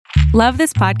Love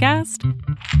this podcast?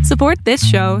 Support this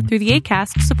show through the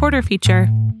Acast supporter feature.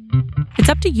 It's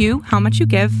up to you how much you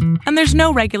give, and there's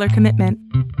no regular commitment.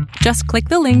 Just click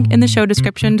the link in the show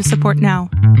description to support now.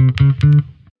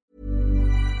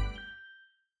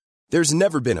 There's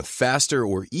never been a faster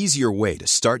or easier way to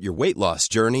start your weight loss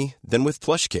journey than with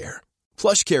PlushCare.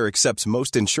 PlushCare accepts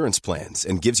most insurance plans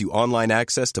and gives you online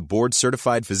access to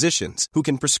board-certified physicians who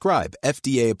can prescribe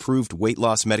FDA-approved weight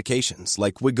loss medications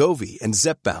like Wegovy and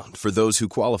Zepbound for those who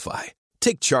qualify.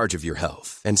 Take charge of your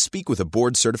health and speak with a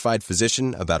board-certified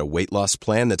physician about a weight loss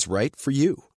plan that's right for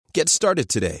you. Get started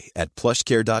today at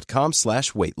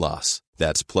plushcare.com/weight loss.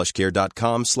 That's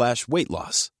plushcare.com/weight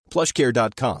loss.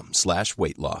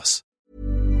 plushcare.com/weight loss.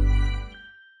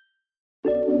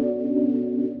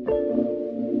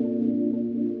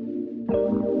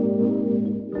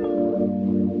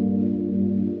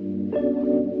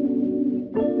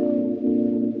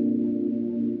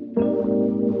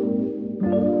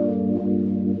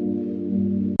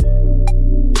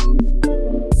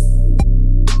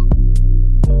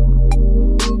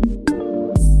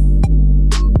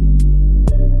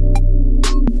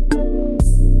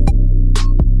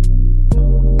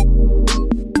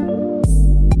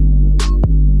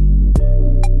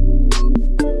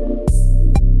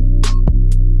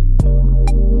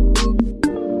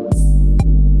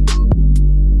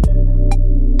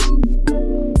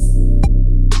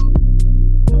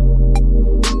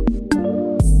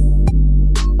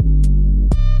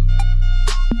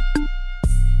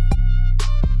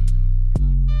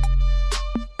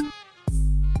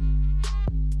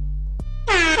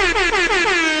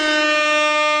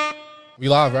 We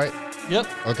live, right? Yep.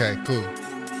 Okay, cool.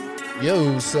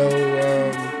 Yo, so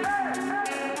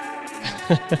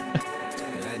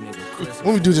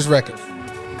when we do this record?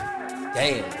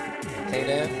 Damn. Came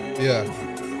down? Yeah.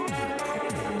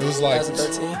 It was like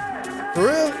 2013? For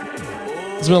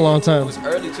real? It's been a long time. It was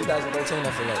early 2013,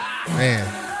 I feel like.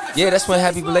 Man. Yeah, that's when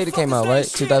Happy Belated came out, right?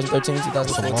 2013,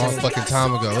 That's a 2014. long fucking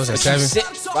time ago. Was that 7?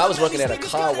 I was working at a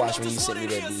car wash when you sent me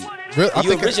that beat. Really?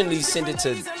 You originally sent it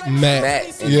to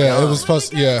Matt. and Yeah, Don. it was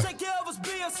supposed to, yeah.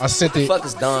 I sent What the it. fuck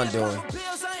is Don doing?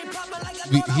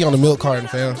 He on the milk carton,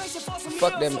 fam.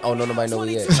 Fuck them. Oh, no, nobody know where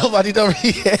he at. Nobody know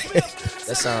he at.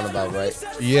 That sound about right.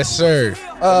 Yes, sir.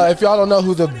 If y'all don't know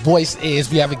who the voice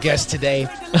is, we have a guest today.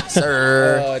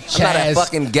 Sir. I'm not a Chaz.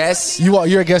 fucking guest.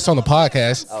 You're a guest on the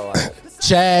podcast. Oh, all right.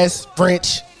 Chaz,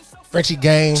 Frenchie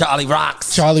Gang, Charlie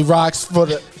Rocks. Charlie Rocks for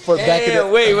back in the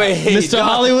Wait. Hey, Mr. Don.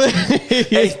 Hollywood.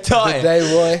 Hey, Don. day,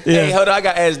 boy. Hey, hold on. I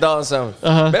got to ask Don something.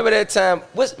 Remember that time?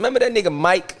 Remember that nigga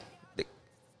Mike?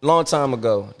 Long time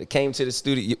ago, that came to the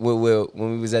studio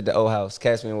when we was at the old house,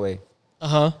 Caspian Way.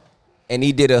 And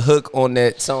he did a hook on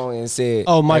that song and said,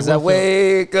 Oh, Mike as I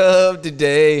Winfield. wake up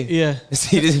today, Yeah. and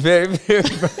see this very, very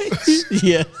bright,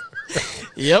 Yeah.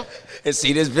 Yep. and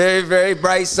see this very, very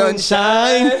bright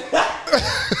sunshine.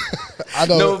 I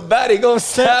know. Nobody gonna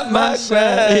stop my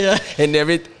grind. Yeah. And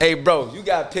hey, bro, you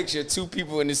got a picture of two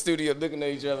people in the studio looking at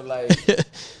each other like,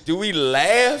 do we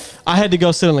laugh? I had to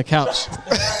go sit on the couch.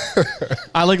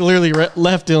 I literally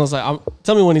left and was like,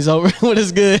 tell me when he's over, when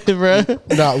it's good, bro.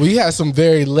 Nah, we had some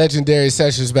very legendary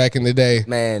sessions back in the day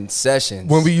Man, sessions.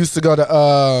 when we used to go to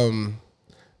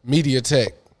Mediatek.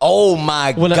 Oh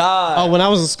my God. When I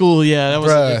was in school, yeah, that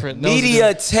was Bruh. different. That was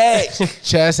Media Tech.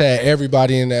 Chaz had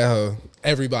everybody in that hoe.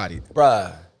 Everybody.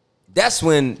 Bruh. That's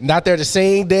when Not there to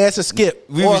sing, dance, or skip.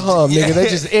 we or was- hum, yeah. nigga. They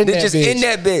just in They that just bitch. in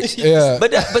that bitch. Yeah.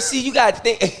 But see, you gotta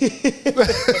think.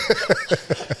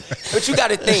 But you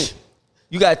gotta think.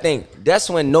 You gotta think. That's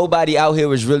when nobody out here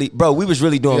was really, bro. We was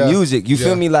really doing Yeah. music. You Yeah.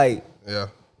 feel me? Like, Yeah.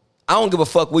 I don't give a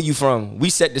fuck where you from. We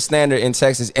set the standard in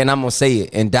Texas, and I'm gonna say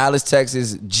it in Dallas,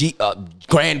 Texas,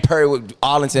 Grand Prairie,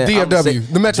 Arlington, I'ma DFW, say-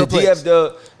 the Metroplex.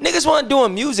 DFW. Niggas weren't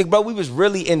doing music, bro. We was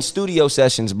really in studio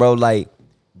sessions, bro, like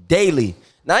daily.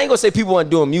 Now I ain't gonna say people weren't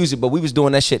doing music, but we was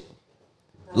doing that shit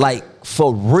like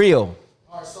for real,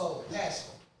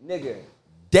 nigga,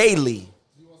 daily.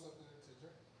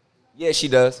 Yeah, she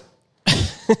does.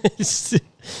 good.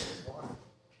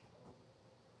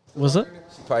 What's up?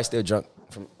 She probably still drunk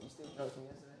from. You still drunk from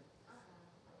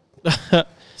yesterday?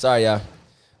 Sorry, y'all.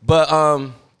 But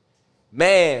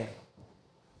man,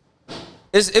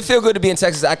 it feel good to be in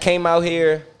Texas. I came out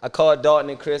here. I called Dalton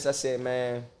and Chris. I said,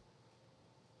 man,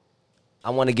 I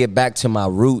want to get back to my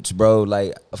roots, bro.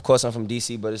 Like, of course I'm from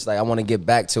DC, but it's like I want to get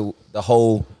back to the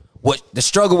whole the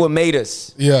struggle what made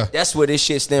us. Yeah. That's where this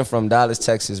shit stemmed from. Dallas,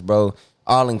 Texas, bro.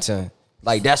 Arlington.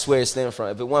 Like, that's where it stemmed from.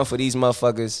 If it wasn't for these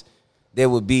motherfuckers, there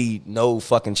would be no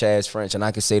fucking Chaz French, and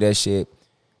I could say that shit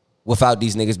without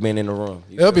these niggas being in the room.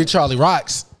 It'll be Charlie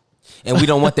Rocks. and we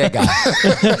don't want that guy.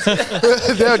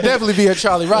 There'll definitely be a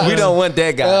Charlie Rocks. We don't want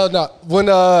that guy. Hell no. When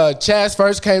Chaz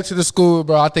first came to the school,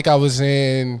 bro, I think I was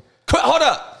in. Hold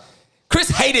up. Chris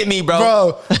hated me, bro.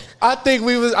 Bro, I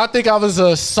think I was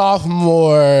a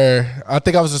sophomore.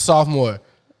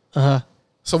 Uh-huh.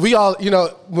 So we all,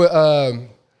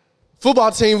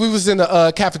 football team, we was in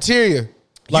the cafeteria.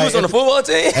 You was on the football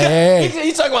team? Hey.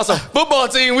 He talking about some football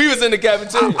team. We was in the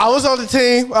cafeteria. I was on the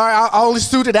team. All right, I only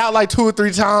stood it out like 2 or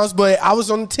 3 times, but I was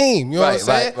on the team. You know what I'm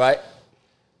saying? Right.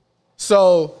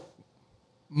 So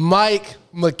Mike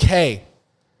McKay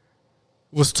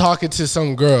was talking to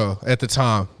some girl at the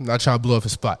time. Not trying to blow up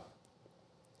his spot.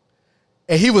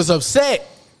 And he was upset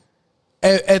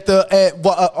at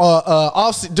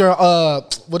off during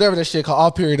whatever that shit called,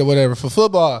 off period or whatever for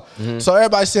football. Mm-hmm. So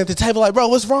everybody sitting at the table like, bro,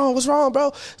 what's wrong,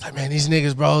 bro? Like, man, these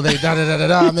niggas, bro, they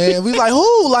da man. We like,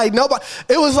 who? Like, nobody.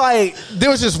 It was like there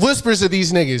was just whispers of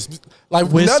these niggas. Like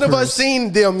none of us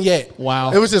seen them yet.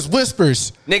 Wow. It was just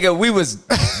whispers. Nigga, we was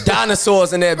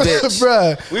dinosaurs in that bitch.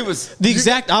 Bruh. We was the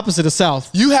exact opposite of South.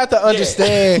 You have to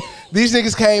understand, these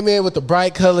niggas came in with the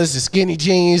bright colors, the skinny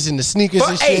jeans, and the sneakers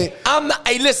and shit.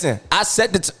 Hey, listen, I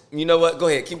said you know what? Go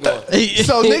ahead, keep going.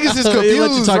 So niggas is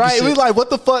confused, right? We like, what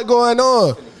the fuck going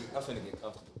on? I'm finna get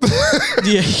comfortable.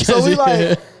 Yeah. So we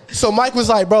like, so Mike was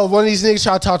like, bro, one of these niggas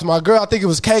tried to talk to my girl. I think it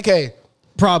was KK.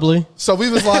 Probably. So we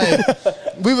was like,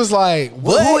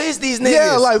 what? Who is these niggas?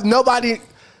 Yeah, like nobody.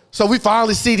 So we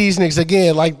finally see these niggas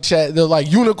again, like they're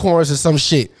like unicorns or some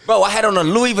shit. Bro, I had on a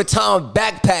Louis Vuitton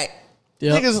backpack.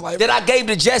 Yep. Niggas like, That I gave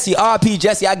to Jesse, RP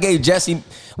Jesse. I gave Jesse.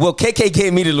 Well, KK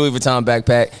gave me the Louis Vuitton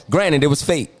backpack. Granted, it was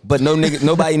fake, but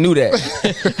nobody knew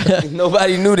that.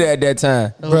 Nobody knew that at that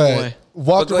time. Oh, bruh, boy.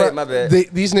 walked But go ahead, around. my bad.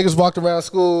 These niggas walked around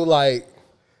school like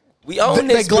We own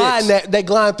this bitch. they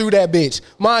glide through that bitch.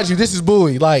 Mind you, this is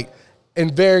Bowie, like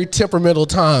in very temperamental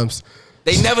times.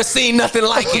 They never seen nothing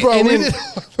like it. Bro,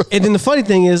 And then the funny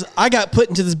thing is, I got put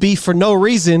into this beef for no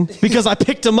reason because I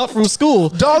picked him up from school.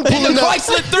 Dog In pulling the up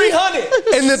Chrysler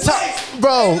 300. in the top,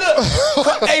 bro.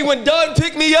 Look, hey, when Doug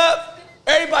picked me up,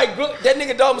 everybody, that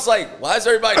nigga Doug was like, why is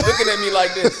everybody looking at me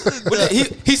like this? But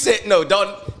he said, no,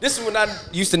 Doug, this is when I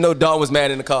used to know Doug was mad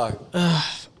in the car.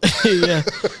 Yeah.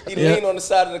 He leaned on the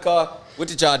side of the car. What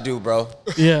did y'all do, bro?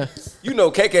 Yeah. You know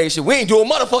KK shit. We ain't doing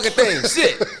motherfucking things.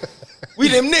 Shit. We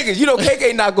them niggas. You know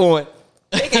KK not going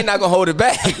to hold it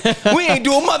back. We ain't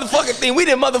doing motherfucking thing. We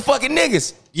them motherfucking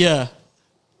niggas. Yeah.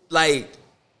 Like,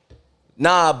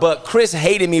 nah, but Chris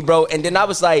hated me, bro. And then I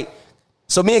was like,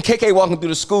 so me and KK walking through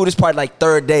the school, this probably like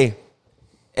 3rd day.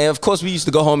 And of course, we used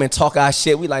to go home and talk our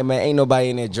shit. We like, man, ain't nobody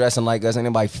in there dressing like us. Ain't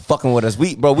nobody fucking with us.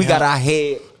 We got our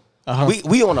head. Uh-huh.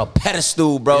 We on a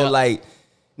pedestal, bro. Yeah. Like,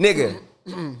 nigga,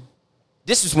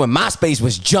 this is when MySpace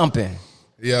was jumping.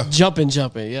 Yeah. Jumping, yeah.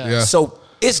 Yeah. So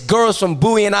it's girls from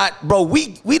Bowie and I, bro,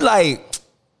 we like,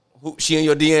 who, she in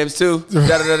your DMs too?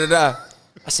 Da-da-da-da-da.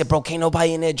 I said, bro, can't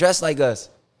nobody in there dressed like us.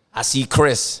 I see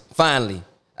Chris, finally.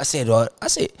 I said, who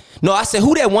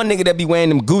that one nigga that be wearing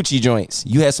them Gucci joints?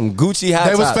 You had some Gucci high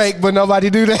They was tops. fake, but nobody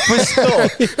do that. For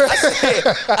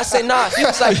sure. I said, nah.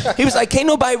 He was like, can't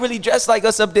nobody really dress like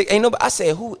us up there. Ain't nobody. I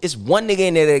said, who? It's one nigga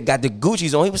in there that got the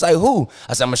Gucci's on. He was like, who?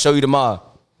 I said, I'm gonna show you tomorrow.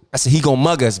 I said, he gonna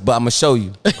mug us, but I'm gonna show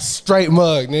you. Straight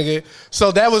mug, nigga.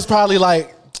 So that was probably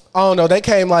like, I don't know, they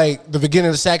came like the beginning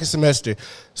of the 2nd semester.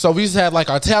 So we used to have like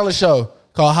our talent show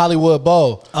called Hollywood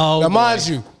Bowl. Oh, now, boy. mind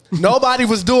you, nobody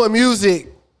was doing music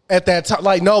at that time.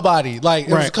 Like, nobody. Like,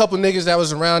 there was a Right. couple niggas that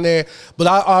was around there, but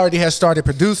I already had started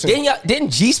producing. Didn't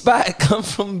G-Spot come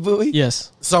from Bowie?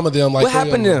 Yes. Some of them. Like, What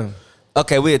happened to them?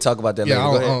 Okay, we'll talk about that Yeah, later.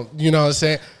 I Go don't, ahead. you know what I'm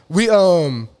saying?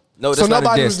 No, that's so not a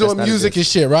nobody diss. was doing That's not a music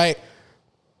diss. and shit, right?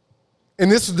 And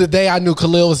this was the day I knew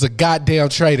Khalil was a goddamn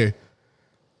traitor.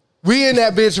 We in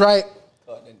that bitch, right?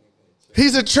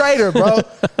 He's a traitor, bro.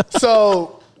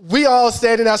 So we all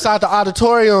standing outside the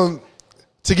auditorium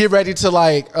to get ready to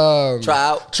like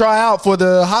try out for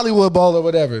the Hollywood Bowl or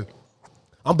whatever.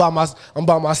 I'm by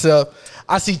myself.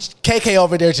 I see KK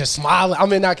over there just smiling. I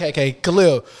mean, not KK,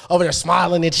 Khalil over there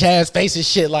smiling in Chad's face and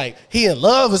shit like he in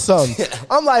love or something.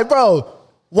 I'm like, bro,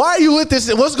 why are you with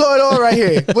this? What's going on right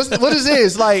here? What is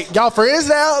this? Like, y'all friends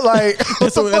now? Like,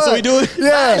 That's what we doing?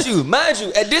 Yeah. Mind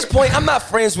you, at this point, I'm not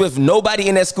friends with nobody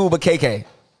in that school but KK.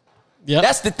 Yep.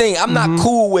 That's the thing. I'm not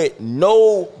cool with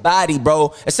nobody,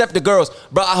 bro, except the girls.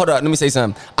 Bro, hold up. Let me say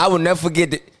something. I will never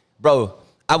forget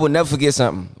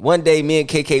something. One day, me and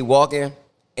KK walking,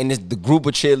 and the group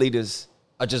of cheerleaders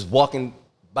are just walking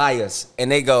by us,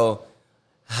 and they go,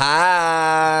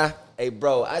 hi. Hey,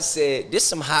 bro, I said, this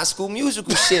some High School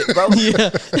Musical shit, bro. Yeah.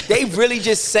 They really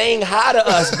just saying hi to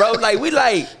us, bro. Like, we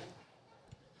like,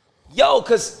 yo,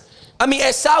 because I mean,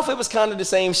 at South, it was kind of the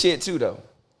same shit too, though.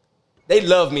 They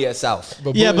love me at South.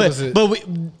 But Yeah, Bowie was it.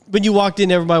 when you walked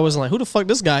in, everybody was like, "Who the fuck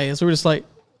this guy is?" We were just like,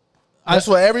 That's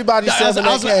what everybody said when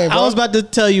they came, bro. I was about to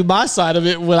tell you my side of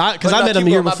it because I met him a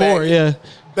year before. Yeah,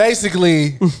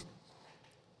 Basically,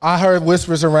 I heard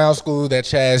whispers around school that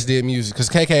Chaz did music because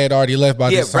KK had already left by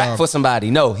He this had time. rap for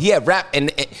somebody. No, he had rap,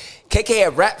 and KK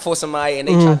had rap for somebody, and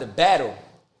they tried to battle.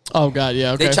 Oh God,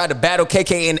 yeah. Okay. They tried to battle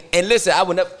KK, and listen, I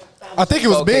would never. I think it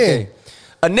was Ben.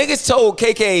 A niggas told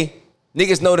KK,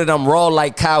 niggas know that I'm raw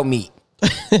like cow meat,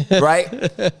 right?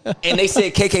 And they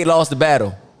said KK lost the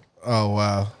battle. Oh,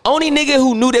 wow. Only nigga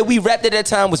who knew that we rapped at that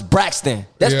time was Braxton.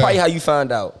 That's Yeah. probably how you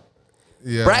found out.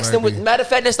 Yeah, Braxton was, maybe. matter of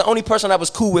fact, that's the only person I was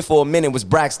cool with for a minute was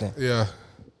Braxton. Yeah.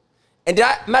 And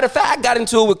matter of fact, I got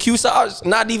into it with Q-Sars,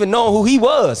 not even knowing who he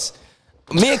was.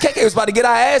 Me and KK was about to get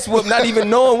our ass whooped, not even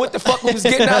knowing what the fuck we was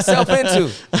getting ourselves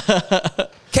into.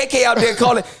 KK out there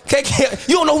calling, KK,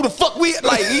 you don't know who the fuck we,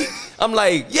 like, I'm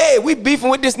like, yeah, we beefing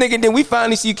with this nigga, and then we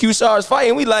finally see Q-Sars fight,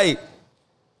 and we like,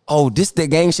 oh, this the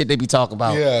gang shit they be talking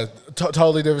about. Yeah.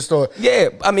 Totally different story. Yeah,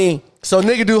 I mean, So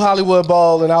nigga do Hollywood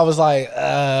Bowl, and I was like,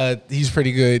 he's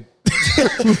pretty good. So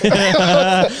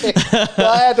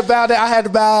I had to bow down. I had to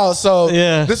bow out. So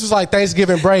Yeah. this was like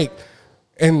Thanksgiving break.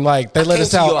 And like they let came us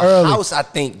to out your early. house, I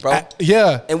think, bro.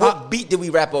 Yeah. And what beat did we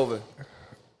rap over?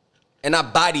 And I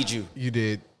bodied you. You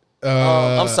did.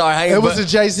 I'm sorry. I ain't, It was but- a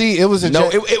Jay-Z. It was a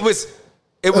No, Jay- it was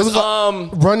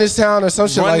Run This Town or some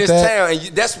shit Run like This that. Town.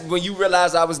 And that's when you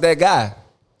realized I was that guy.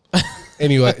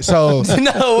 Anyway, so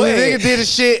No the way. nigga did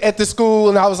his shit at the school,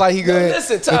 and I was like, he good.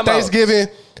 listen, And time out. Thanksgiving,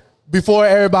 before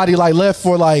everybody like left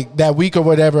for like that week or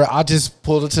whatever, I just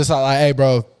pulled it to the side like, hey,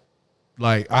 bro,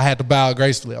 like I had to bow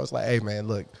gracefully. I was like, hey, man,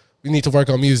 look, we need to work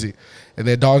on music. And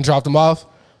then Dalton dropped him off,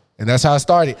 and that's how I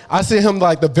started. I sent him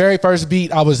like the very first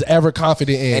beat I was ever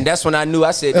confident in. And that's when I knew.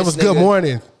 I said, That this was Good nigga-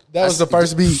 Morning. That was the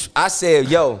first beat. I said,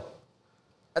 yo,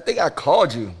 I think I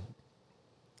called you.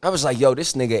 I was like, yo,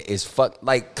 this nigga is fuck.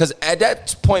 Like, cause at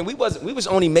that point we was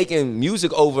only making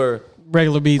music over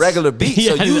regular beats.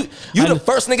 Yeah, so you I the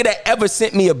first nigga that ever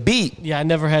sent me a beat. Yeah, I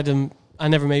never had them. I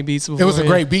never made beats before. It was a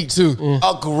great beat too.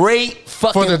 A great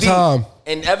fucking For the beat. time.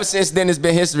 And ever since then, it's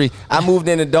been history. I moved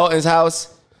into Dalton's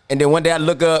house, and then one day I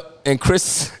look up, and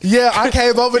Chris Yeah, I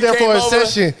came over there came for a over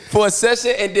session. For a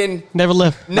session, and then Never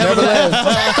left. never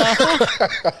left.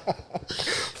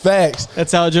 Facts.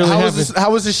 That's how it generally happens.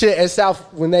 How was the shit at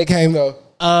South when they came though?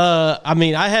 I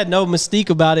mean, I had no mystique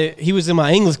about it. He was in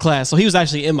my English class, so he was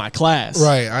actually in my class.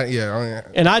 Right.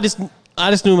 And I just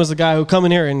knew him as a guy who come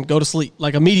in here and go to sleep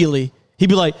like immediately. He'd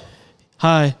be like,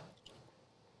 "Hi,"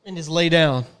 and just lay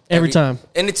down every time.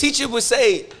 And the teacher would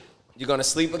say, "You're gonna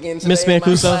sleep again today, Miss in my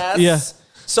Mancuso? class?" Yeah.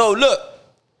 So look,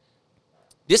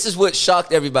 this is what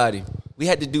shocked everybody. We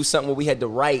had to do something where we had to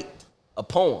write a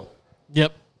poem.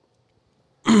 Yep.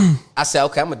 I said,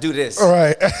 "Okay, I'm gonna do this." All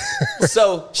right.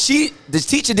 So the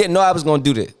teacher didn't know I was gonna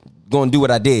do what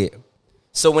I did.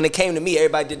 So when it came to me,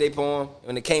 everybody did their poem.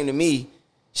 When it came to me,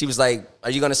 she was like,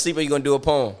 "Are you gonna sleep or are you gonna do a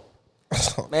poem?"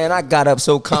 Man, I got up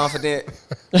so confident.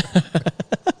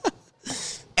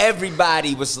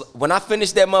 Everybody was, when I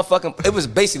finished that motherfucking, it was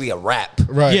basically a rap.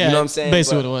 Right. Yeah. You know what I'm saying?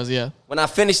 Basically But what it was. Yeah. when I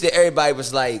finished it, everybody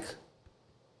was like,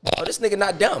 "Oh, this nigga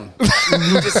not dumb.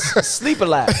 He just sleep a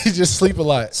lot." You just sleep a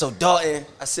lot. So Dalton,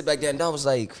 I sit back there and Dalton was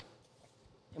like,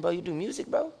 "Hey, bro, you do music,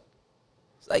 bro?"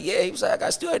 It's like, "Yeah." He was like, "I got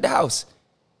a studio at the house."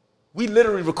 We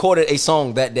literally recorded a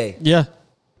song that day. Yeah.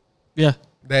 Yeah.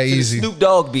 That To the easy. Snoop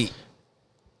Dogg beat.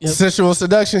 Yep. Sensual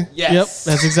seduction. Yes. Yep.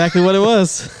 That's exactly what it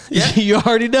was. Yeah. You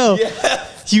already know. Yeah.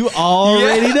 You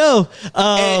already Yeah. know.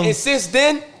 And since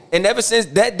then, and ever since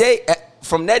that day,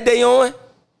 from that day on,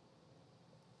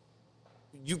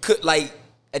 you could, like,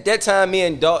 at that time, me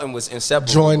and Dalton was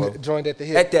inseparable. bro. Joined at the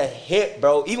hip. At the hip,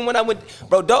 bro. Even when I went,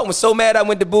 bro, Dalton was so mad I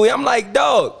went to Bowie. I'm like,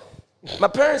 dog, my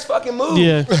parents fucking moved.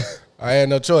 Yeah. I had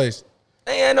no choice.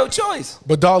 They had no choice.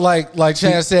 But Dalton, like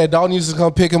Chad said, Dalton used to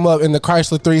come pick him up in the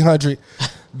Chrysler 300.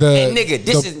 And nigga,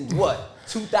 this is what?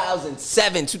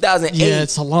 2007, 2008. Yeah.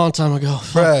 It's a long time ago.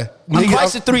 Bruh. A Nigga,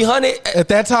 Chrysler 300 at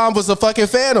that time was a fucking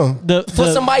Phantom. for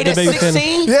somebody that's baby Phantom.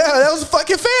 16? Yeah, that was a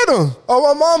fucking Phantom.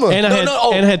 Oh, my mama. And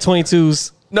I had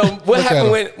 22s. No, what at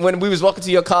happened when we was walking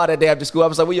to your car that day after school? I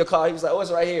was like, where your car? He was like, oh,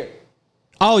 it's right here.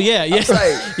 Oh yeah, yeah, I was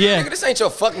like, yeah. nigga, this ain't your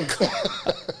fucking car.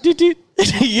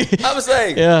 yeah. I was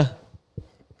like, Yeah.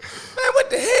 man, what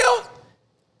the hell?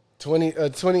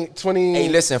 20, Hey,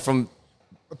 listen, from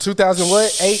 2000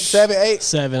 what? 8, 7, 8?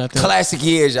 7, I think. classic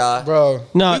years, y'all. Bro.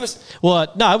 No, We was- it was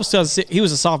 2006. He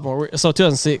was a sophomore, so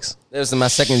 2006. That was my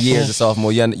second year as a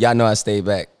sophomore. Y'all know I stayed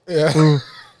back. Yeah.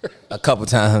 A couple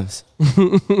times.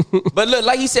 But look,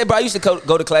 like he said, bro, I used to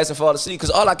go to class and fall asleep because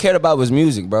all I cared about was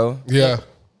music, bro. Yeah.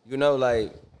 You know,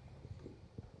 like,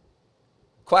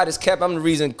 quiet as kept, I'm the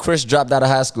reason Chris dropped out of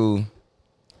high school.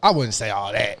 I wouldn't say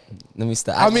all that. Let me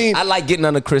stop. I mean, I like getting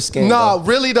under Chris' skin. No, though.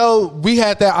 really though, we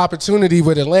had that opportunity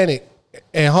with Atlantic,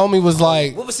 and homie was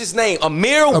like, What was his name?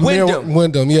 Amir Wyndham.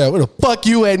 Wyndham, yeah. Where the fuck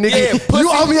you at, nigga? Yeah, pussy. You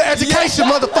owe me an education,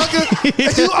 Yeah.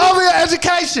 motherfucker. You owe me an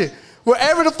education.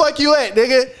 Wherever the fuck you at,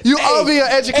 nigga, you owe me an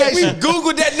Hey, education. we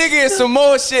Googled that nigga and some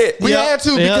more shit. We Yep, had to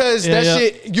yep, because yeah, that yeah.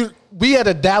 shit. We had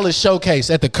a Dallas showcase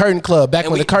at the Curtain Club back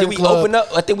And when we- the Curtain did we Club. open up?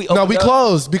 I think we No, opened we up.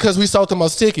 closed because we sold the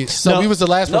most tickets. So No. we was the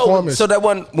last No, performers. so that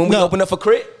one when we No. opened up for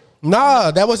Crit, Nah,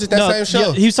 that wasn't that same show.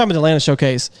 Yeah, he was talking about the Atlanta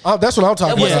showcase. Oh, that's what I'm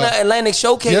talking that wasn't about. an Atlantic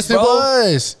showcase, Yes, bro. it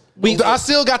was. I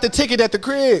still got the ticket at the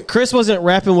crib. Chris wasn't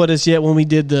rapping with us yet when we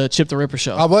did the Chip the Ripper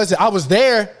show. I was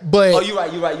there, but Oh, you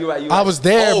right. I was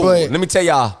there, Oh, but- let me tell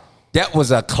y'all, that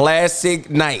was a classic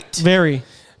night. Very.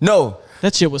 No,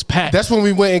 That shit was packed. that's when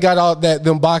we went and got all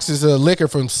them boxes of liquor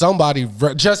from somebody.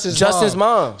 Justin's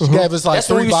mom. She gave us like That's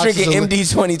when 3 we was boxes drinking of MD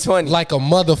 2020. like a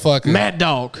motherfucker. Mad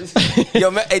Dog. Yo,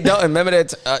 hey, don't remember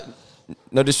that?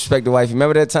 No disrespect to wife.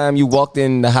 Remember that time you walked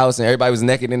in the house and everybody was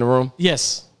naked in the room?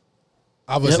 Yes.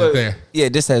 I wasn't there. Yeah,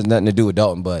 this has nothing to do with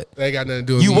Dalton, but They ain't got nothing to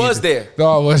do with you me was either. there.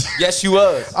 No, I was. Yes, you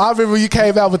was. I remember you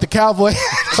came out with the cowboy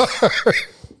hat.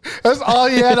 That's all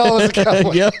you had on was a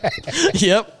cowboy.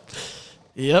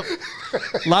 Yep.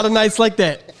 A lot of nights like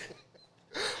that.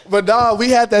 But nah, we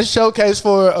had that showcase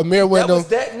for Amir That Wyndham. was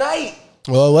that night.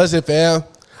 Well, was it, fam?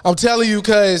 I'm telling you,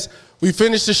 because we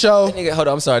finished the show. Nigga, hold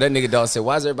on, I'm sorry. That nigga Dalton said,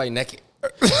 "Why is everybody naked?"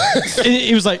 And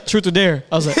he was like, truth or dare.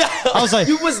 I was like,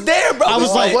 You was there, bro. I was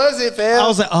What like- was it, fam? I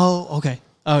was like, oh, okay.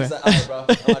 All right, bro.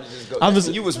 I'm about to just go. I'm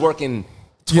just- You was working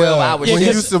 12 hours. When he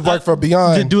because used to work for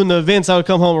Beyond. doing the events, I would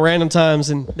come home at random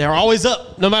times, and they're always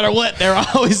up. No matter what, they're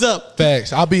always up.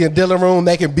 Facts. I'll be in Dylan room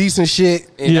making beats and shit.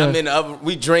 And Yeah. I'm in the oven.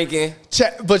 We drinking.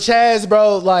 But Chaz,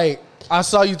 bro, like I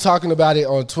saw you talking about it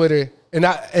on Twitter,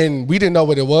 and we didn't know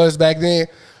what it was back then,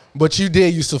 but you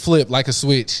did used to flip like a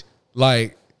switch,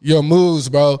 like your moves,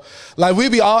 bro. Like we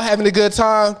be all having a good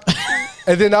time,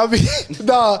 and then I'll be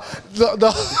no,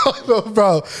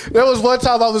 bro. There was one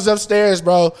time I was upstairs,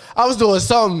 bro. I was doing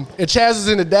something, and Chaz was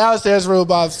in the downstairs room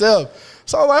by himself.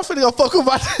 So I'm like, I'm finna go fuck with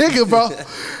my nigga, bro.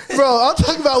 Bro, I'm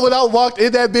talking about when I walked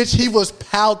in that bitch, he was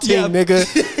pouting, Yeah. nigga.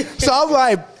 So I'm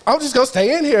like, I'm just gonna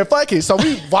stay in here, fuck it. So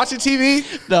we watching TV.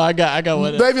 No, I got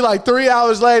one. Maybe like 3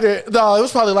 hours later, no, it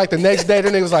was probably like the next day. The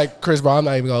nigga was like, Chris, bro, I'm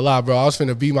not even gonna lie, bro. I was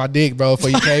finna beat my dick, bro, before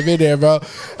you came in there, bro.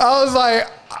 I was like,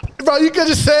 bro, you could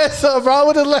have said something, bro. I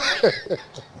would have left.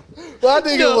 My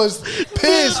nigga was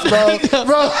pissed, bro.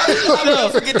 Bro, I'll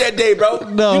never forget that day, bro.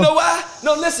 No. You know why?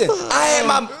 No, listen. I had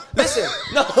my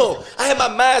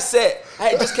mindset. I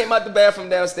had just came out the bathroom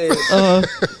downstairs,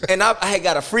 and I had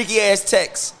got a freaky ass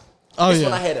text. Oh, This yeah.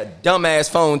 one I had a dumb ass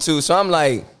phone too, so I'm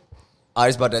like, oh,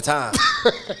 it's about that time,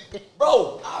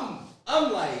 bro.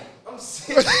 I'm like, I'm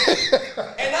sitting,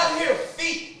 and I hear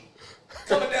feet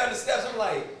coming down the steps. I'm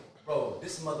like, bro,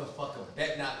 this motherfucker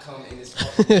bet not come in this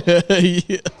fucking room.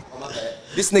 Yeah. Oh, my bad.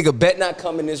 This nigga bet not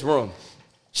come in this room.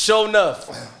 Sure enough,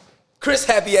 Chris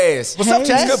happy ass. What's up,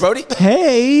 Hey. Chaz? Good, Brody.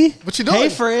 Hey. what you doing? Hey,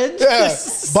 friend. Yeah,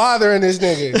 bothering this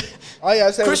nigga. All you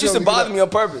gotta say Chris was used to you bother me on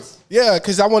purpose. Yeah,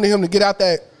 because I wanted him to get out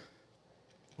that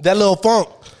little funk.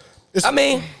 I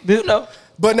mean, you know,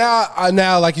 But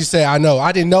now, like you said, I know.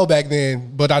 I didn't know back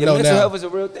then, but I know mental now. health is a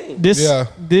real thing.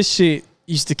 This shit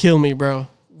used to kill me, bro.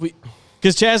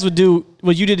 Because Chaz would do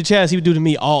what you did to Chaz, he would do to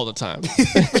me all the time.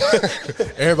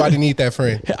 Everybody need that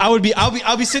friend. I'll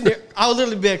be sitting there. I would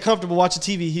literally be uncomfortable watching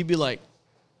TV. He'd be like,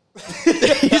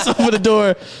 he's open the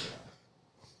door.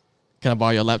 Can I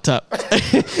borrow your laptop?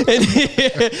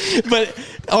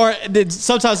 Or then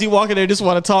sometimes he walk in there and just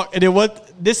want to talk. And then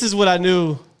this is what I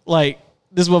knew, like,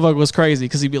 this motherfucker was crazy.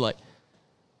 Because he'd be like,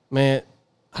 man,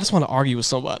 I just want to argue with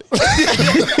somebody.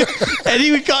 And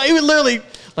he would literally,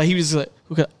 like, he was like,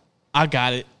 I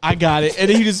got it. And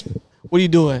then he just, what are you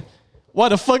doing? Why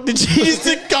the fuck did you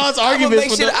just cause arguments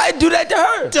with them? I do that to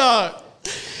her. Dog.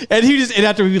 And and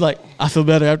after we be like, I feel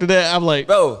better after that. I'm like,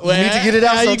 Bro, you need to get it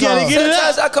out You gotta sometimes. get it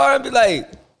Sometimes out. I call her and be like,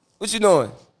 what you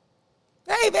doing?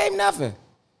 Hey, babe, nothing.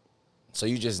 So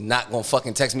you just not gonna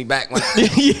fucking text me back? When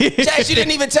Jack, you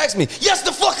didn't even text me. Yes,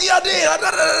 the fuck y'all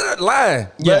did. Lying.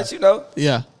 Yeah. But you know,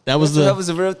 Yeah, that was that was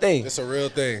a real thing. It's a real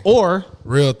thing. Or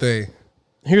Real thing.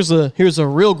 here's a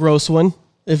real gross one.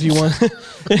 If you want,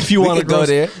 if you want to could go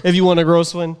there. if you want a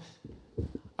gross one.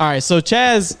 All right, so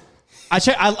Chaz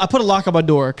I put a lock on my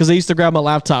door because they used to grab my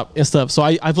laptop and stuff. So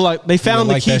I feel like they found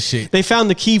the like key. that shit. They found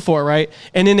the key for it, right?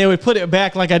 And then they would put it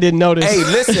back like I didn't notice. Hey,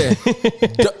 listen.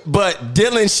 But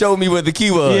Dylan showed me where the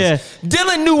key was. Yeah.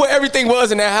 Dylan knew where everything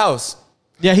was in that house.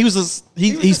 Yeah, he's a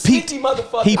peeped. sneaky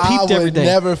motherfucker. He I peeped would everything.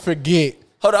 never forget.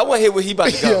 Hold on, I want to hear where he about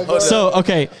to go. Yeah, Hold go on. ahead. So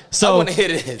okay, I so wanna hear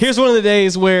this. here's one of the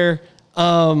days where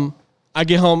I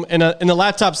get home and the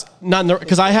laptop's not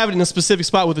because I have it in a specific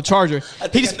spot with the charger. I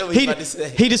think I know what you're about to say.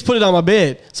 He just put it on my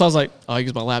bed, so I was like, oh, I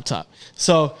use my laptop.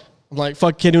 So I'm like,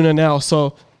 fuck, can't do that now.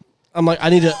 So I'm like, I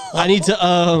need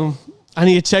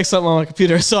to check something on my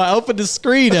computer. So I opened the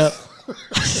screen up.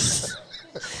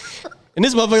 And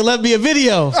this motherfucker left me a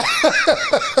video. This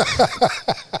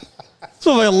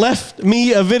motherfucker left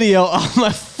me a video on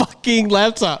my fucking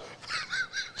laptop.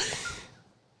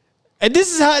 And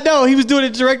this is how I know he was doing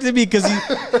it directly to me because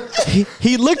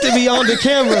he looked at me on the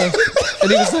camera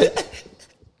and he was like,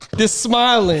 just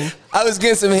smiling. I was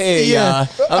getting some head, Yeah.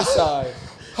 y'all. I'm sorry.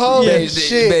 Holy Yeah.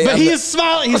 shit. Babe, But I'm he not- is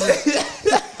smiling.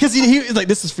 Because he was like,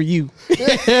 this is for you.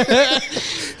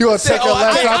 You want to take your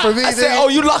laptop for me? I said, nigga? oh,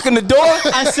 you locking the door?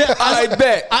 I said, I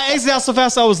bet. I exited out so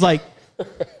fast, I was like,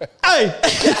 hey,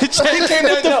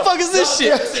 what the fuck is this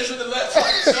shit?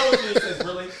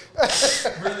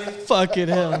 Fucking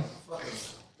hell.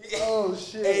 Oh,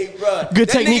 shit. Hey, bro. Good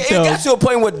That technique, nigga, though. It got to a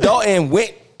point where Dalton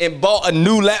went and bought a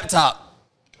new laptop.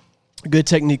 Good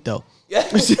technique, though. Yeah.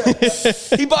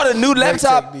 He bought a new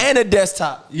laptop and a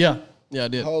desktop. Yeah. Yeah, I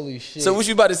did. Holy shit. So what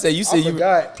you about to say? You said I you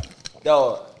forgot.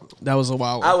 dog. That was a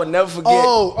wild I one. would never forget.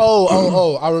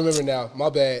 Oh, I remember now. My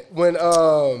bad. When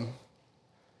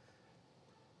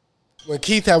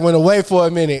Keith had went away for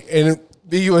a minute and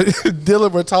you and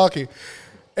Dylan were talking,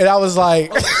 and I was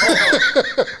like, I'm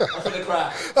finna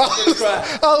cry.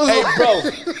 Hey, bro.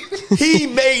 He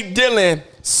made Dylan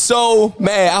so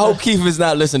mad. I hope Keith is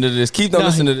not listening to this. Keith don't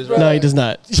listen to this, right? No, he does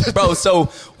not. Bro, so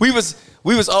we was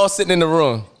all sitting in the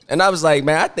room, and I was like,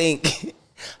 man, I think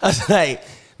I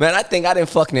didn't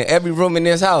fucking in every room in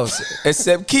this house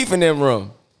except Keith in them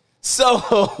room. So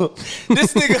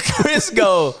this nigga Chris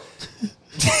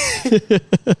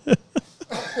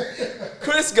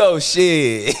go,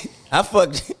 shit. I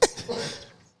fucked.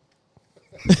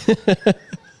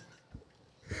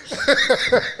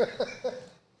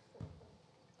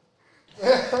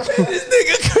 This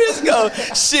nigga Chris go,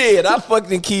 shit. I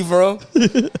fucked in Keith room.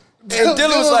 And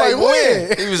Dylan was like,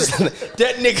 when? He was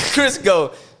that nigga Chris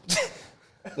go.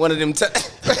 One of them.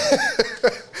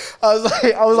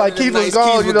 I was like, Keith was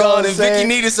gone. You know what I'm and saying? Vicky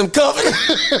needed some company.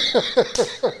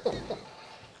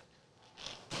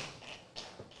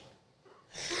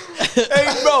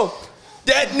 Hey, bro,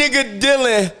 that nigga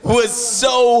Dylan was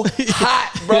so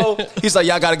hot, bro. He's like,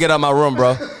 y'all gotta get out my room,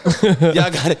 bro.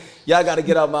 Y'all gotta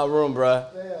get out my room, bro.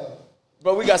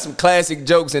 Bro, we got some classic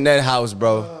jokes in that house,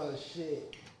 bro. Oh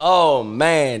shit. Oh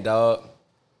man, dog.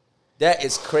 That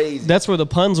is crazy. That's where the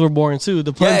puns were born, too.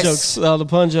 The pun Yes. jokes. The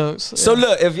pun jokes. So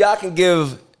look, if y'all can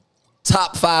give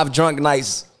top 5 drunk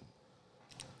nights.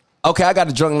 Okay, I got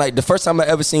a drunk night. The first time I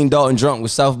ever seen Dalton drunk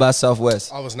was South by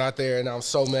Southwest. I was not there, and I'm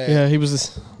so mad. Yeah, he was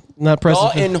just not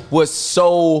present. Dalton was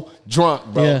so drunk,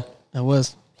 bro. Yeah, that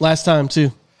was. Last time,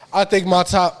 too. I think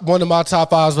one of my top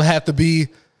 5s would have to be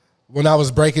when I was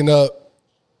breaking up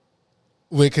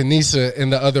with Kanisha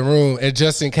in the other room, and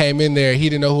Justin came in there. He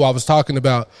didn't know who I was talking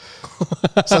about,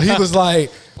 so he was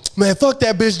like, "Man, fuck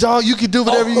that bitch, dog. You can do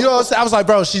whatever you know." I was like,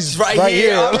 "Bro, she's right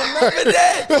here." I remember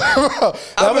that. Bro,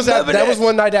 that was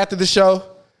one night after the show,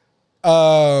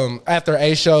 after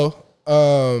a show.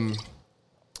 Trying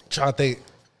to think,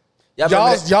 Y'all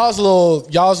remember that? y'all's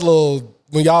little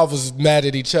when y'all was mad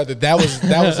at each other. That was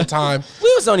the time.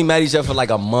 We was only mad at each other for like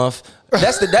a month.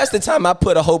 That's the time I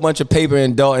put a whole bunch of paper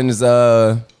in Dalton's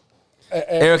air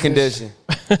conditioner.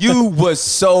 You was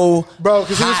so Bro,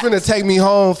 because he was hot. finna take me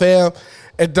home, fam.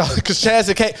 And because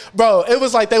Chaz came, bro, it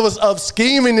was like they was up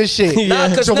scheming this shit. Nah,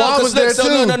 cause Jawan was there look, so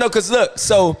too. No, cause look,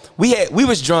 so we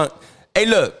was drunk. Hey,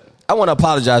 look, I want to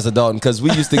apologize to Dalton because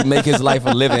we used to make his life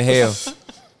a living hell.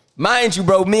 Mind you,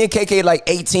 bro, me and KK like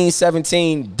 18,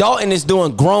 17. Dalton is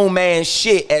doing grown man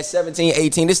shit at 17,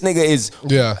 18. This nigga is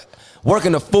Yeah,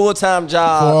 working a full-time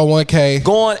job. 401k.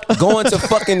 Going to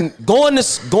fucking going to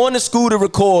school to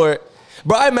record.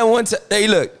 Bro, I remember one time. Hey,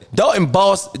 look, Dalton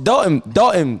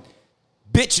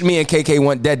bitched me and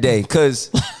KK that day because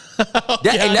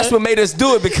and that's what made us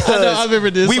do it because I remember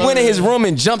this. we went in his room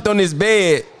and jumped on his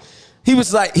bed. He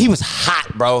was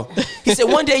hot, bro. He said,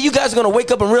 one day you guys are gonna wake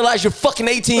up and realize you're fucking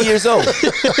 18 years old.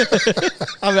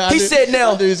 He said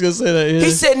now. I knew he was gonna say that. Yeah.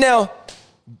 He said now.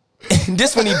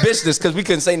 This when he bitched us because we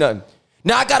couldn't say nothing.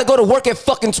 Now I gotta go to work at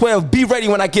fucking 12. Be ready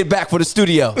when I get back for the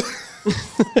studio.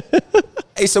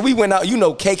 Hey, so we went out. You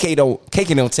know, KK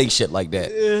don't take shit like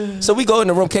that. Yeah. So we go in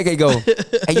the room. KK go,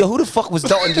 hey, yo, who the fuck was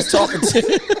Dalton just talking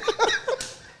to?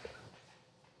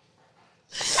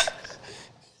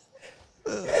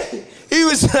 He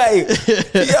was like,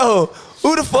 yo,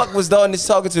 who the fuck was Dalton just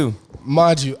talking to?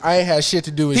 Mind you, I ain't had shit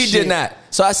to do with shit. He did not.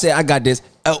 So I said, I got this.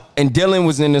 Oh, and Dylan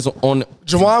was in this on.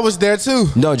 Jawan was there too.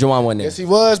 No, Jawan wasn't there. Yes, he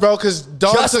was, bro. Because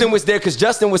Justin was there because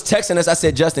Justin was texting us. I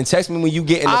said, Justin, text me when you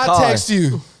get in the car. I text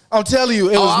you. I'm telling you,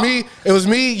 it was me. It was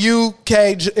me, you,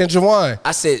 K, and Jawan.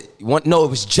 I said, no, it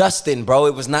was Justin, bro.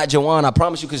 It was not Jawan. I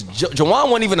promise you, because Jawan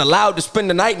wasn't even allowed to spend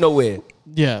the night nowhere.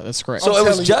 Yeah, that's correct. So it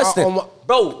was Justin.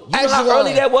 Bro, you know how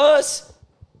early that was?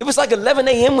 It was like 11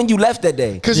 a.m. when you left that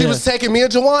day. Because he was taking me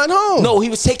and Jawan home. No, he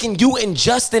was taking you and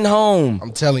Justin home.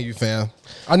 I'm telling you, fam.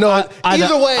 I know.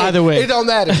 Either way, it don't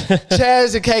matter.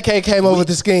 Chaz and KK came over with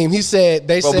the scheme. He said,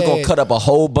 we're going to cut up a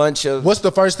whole bunch of... What's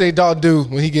the first thing Dalton do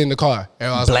when he get in the car?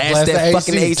 Blast that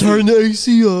fucking AC. Turn the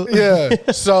AC up.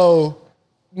 Yeah. So,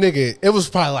 nigga, it was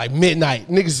probably like midnight.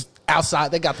 Niggas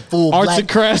outside, they got the full arts black, and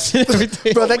crafts and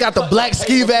everything. Bro, they got the black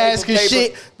ski mask and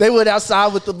shit. They went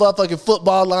outside with the motherfucking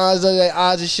football lines under their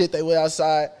eyes and shit. They went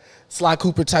outside. Sly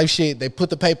Cooper type shit. They put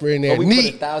the paper in there. We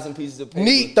neat. put 1,000 pieces of paper.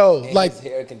 Neat though. Like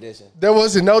hair condition. There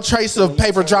wasn't no trace of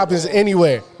paper droppings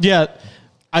anywhere. Yeah.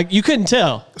 You couldn't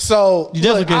tell. So you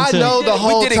definitely couldn't I tell. know the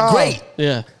whole We did it time. great.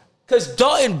 Yeah. Cause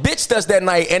Dalton bitched us that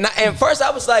night, and first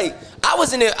I was like, I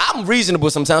wasn't there. I'm reasonable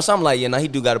sometimes, so I'm like, yeah, nah, he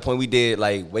do got a point. We did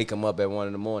like wake him up at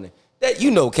 1 a.m. That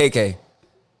you know, KK.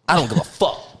 I don't give a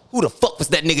fuck. Who the fuck was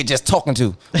that nigga just talking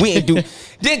to? We ain't do.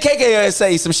 Then KK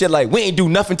say some shit like, we ain't do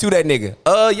nothing to that nigga.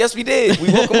 Yes, we did. We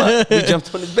woke him up. We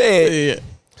jumped on his bed. Yeah.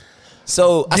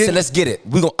 So I said, let's get it.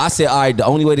 I said, all right. The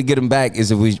only way to get him back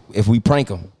is if we prank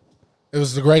him. It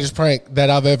was the greatest prank that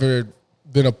I've ever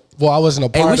been a. Well, I wasn't a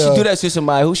part of. Hey, we should do that to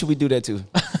somebody. Who should we do that to? I'm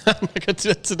not gonna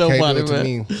do that to Can't nobody, do it to man.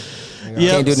 me.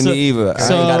 Yeah, Can't do it to me either. I ain't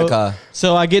got a car.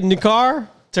 So I get in the car.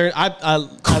 Crank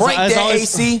that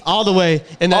AC all the way,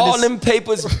 and all them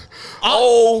papers.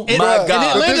 Oh my God! And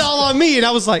it landed all on me, and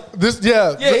I was like, "This,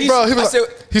 yeah, bro."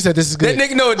 He said, "This is good." That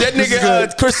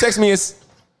nigga, Chris texted me and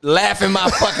laughing my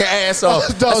fucking ass off.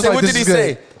 I said, "What did he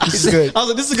say?" This is good. I was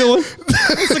like, "This is a good one.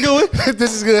 This is a good one.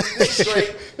 This is good.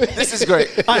 This is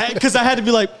great." Because I had to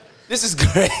be like, this is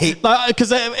great.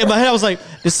 Because in my head I was like,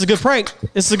 this is a good prank.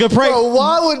 This is a good prank. Bro,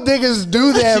 why would niggas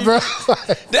do that, bro?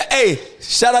 Hey,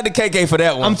 shout out to KK for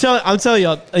that one. I'm telling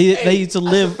y'all, they used to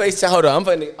live. Hold on, I'm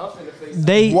finna face.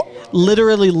 They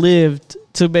literally lived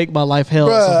to make my life hell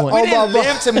at some point. We didn't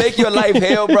live to make your life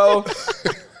hell, bro.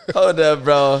 Hold up,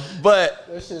 bro. But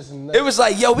it was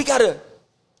like, yo, we gotta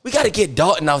get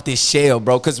Dalton out this shell,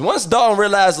 bro. Because once Dalton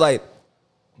realized, like,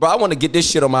 bro, I want to get this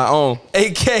shit on my own.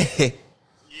 AK.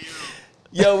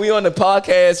 Yo, we on the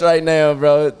podcast right now,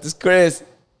 bro. This Chris.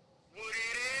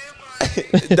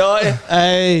 Dalton.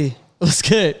 Hey, what's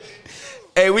good?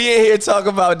 Hey, we in here talking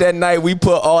about that night we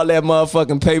put all that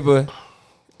motherfucking paper.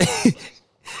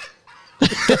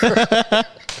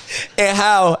 And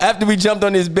how, after we jumped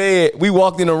on his bed, we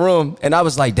walked in the room, and I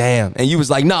was like, damn. And you was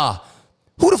like, nah.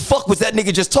 Who the fuck was that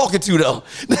nigga just talking to, though?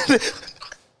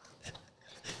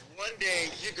 One day,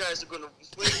 you guys are going to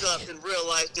wake up and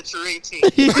realize that you're 18.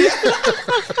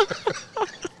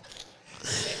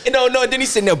 No, then he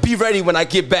said, no, be ready when I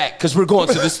get back, because we're going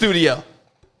to the studio.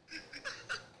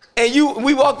 And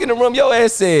we walked in the room, your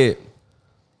ass said,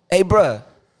 hey, bruh,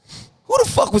 who the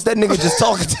fuck was that nigga just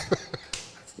talking to?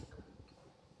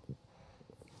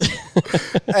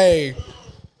 Hey,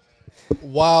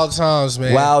 wild times,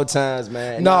 man. Wild times,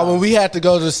 man. No, when we had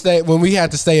to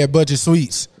stay at Budget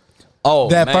Suites. Oh,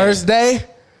 that man. first day.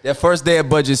 That first day at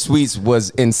Budget Suites was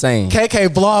insane. KK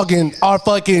vlogging our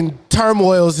fucking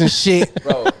turmoils and shit.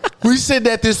 Bro. We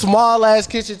sitting at this small ass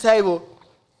kitchen table.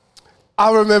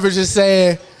 I remember just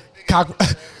saying, Them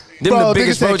bro, the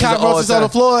biggest said roaches of all cockroaches on the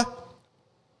time. floor.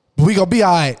 We gonna be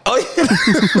all right. Oh,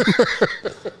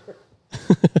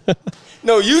 yeah.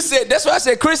 No, you said, that's what I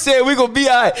said. Chris said we gonna be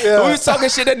all right. Yeah. When we was talking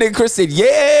shit, that nigga Chris said,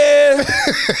 yeah.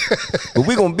 But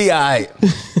we gonna be all right.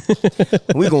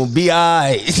 We gonna be all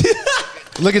right.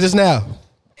 Look at this now.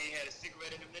 Ain't had a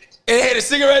cigarette in a minute. And had a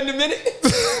cigarette in a minute?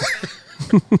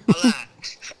 I lied.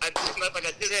 I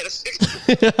just had a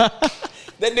cigarette.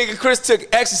 That nigga Chris took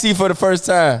ecstasy for the first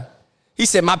time. He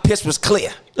said my piss was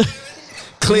clear.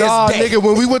 Clear Nah, as day. nigga,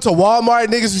 when we went to Walmart,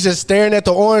 niggas was just staring at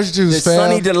the orange The juice, fam.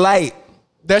 Sunny Delight.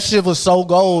 That shit was so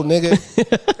gold, nigga.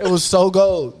 It was so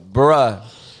gold. Bruh.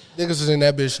 Niggas was in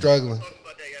that bitch struggling. Talking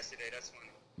about that yesterday. That's funny.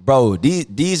 Bro,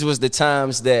 these was the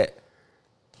times that,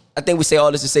 I think we say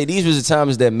all this to say, these was the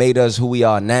times that made us who we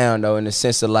are now, though, in the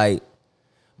sense of like,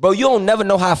 Bro, you don't never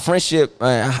know how friendship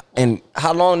and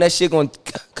how long that shit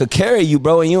could carry you,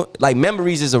 bro. And you like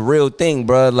memories is a real thing,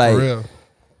 bro. Like, For real.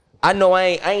 I know I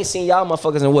ain't seen y'all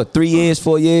motherfuckers in what 3 years,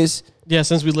 4 years. Yeah,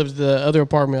 since we lived at the other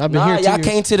apartment, I've been here. Y'all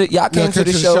came to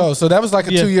the show. So that was like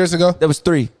 2 years ago. That was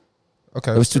 3.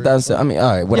 Okay, It was 2007. I mean,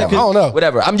 all right, whatever. I don't know.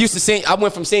 Whatever. I'm used to seeing. I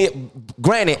went from seeing.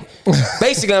 Granted,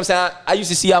 basically, I'm saying I used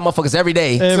to see y'all motherfuckers every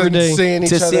day. Every day. Seeing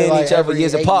To seeing like, each other every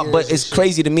years 8 apart, years but and it's shit.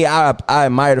 crazy to me. I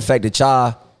admire the fact that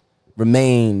y'all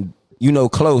remain,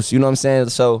 close. You know what I'm saying?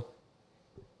 So,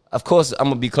 of course, I'm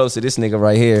gonna be close to this nigga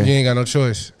right here. You ain't got no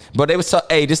choice. But they was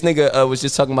hey, this nigga was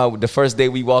just talking about the first day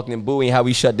we walked in Bowie and how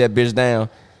we shut that bitch down,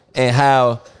 and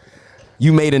how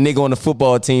you made a nigga on the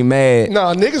football team mad. No,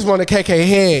 niggas wanted KK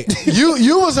head.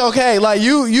 You was okay. Like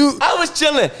you I was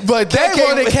chilling, but they KK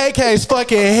wanted KK's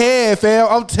fucking head, fam.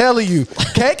 I'm telling you.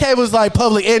 KK was like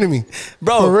public enemy.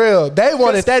 Bro. For real. They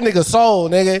wanted that nigga soul,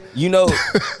 nigga. You know,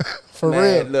 For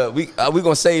man, real. look, we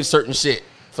gonna save certain shit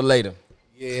for later.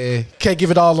 Yeah. Can't give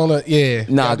it all on a yeah.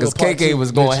 Nah, Gotta do a cause part KK two,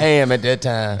 was going bitch. ham at that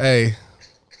time. Hey.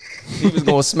 He was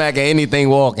going smack at anything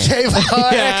walking.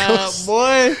 Kayvon Yeah, Eccles.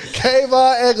 boy.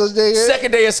 Kayvon Eccles, nigga.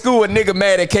 Second day of school, a nigga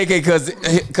mad at KK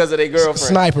cause of their girlfriend.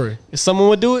 Sniper. If someone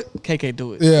would do it, KK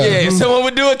do it. Yeah. Yeah, if someone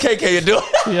would do it, KK would do it.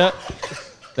 Yeah.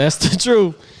 That's the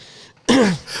truth.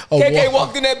 Oh, KK wow.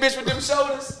 walked in that bitch with them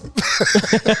shoulders.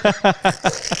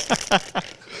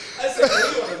 I said,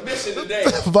 we on a mission today.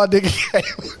 My nigga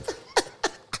came.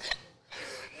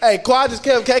 Hey, Quad just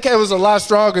kept KK was a lot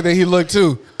stronger than he looked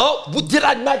too. Oh, did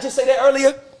I not just say that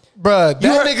earlier? Bruh, that You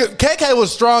heard- nigga KK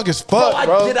was strong as fuck,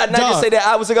 Did I not just Dog. say that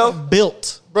hours ago?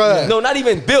 Built. Bruh. No, not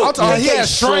even built. I'm talking, he KK had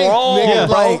strength, strong, nigga.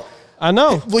 bro. Like, I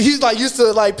know. well, he's like used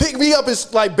to like pick me up and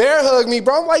like bear hug me,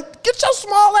 bro. I'm like, get your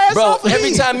small ass Bro, off of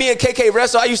every me. time me and KK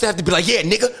wrestle, I used to have to be like, yeah,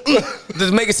 nigga.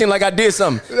 Just make it seem like I did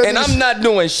something. That And nigga- I'm not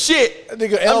doing shit. That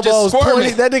nigga I'm just elbows squirming.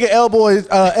 pointy. That nigga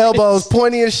elbows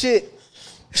pointy and shit.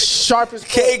 Sharp as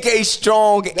fuck. KK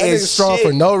strong That as nigga strong shit.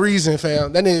 for no reason,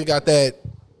 fam. That nigga got that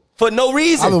For no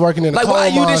reason. I've been working in the like, why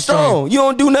coal you mine this strong? train. You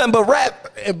don't do nothing but rap.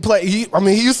 and play. He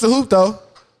used to hoop though.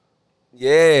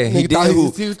 Yeah, he Nigga did thought he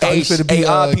hoop. was- thought he finna be,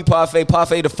 RP Parfait.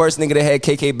 Parfait, the first nigga that had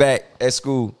KK back at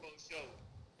school.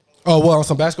 Oh, what, on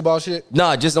some basketball shit?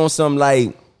 Nah, just on some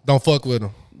like Don't fuck with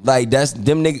him. that's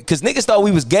them niggas. Cause niggas thought we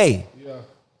was gay.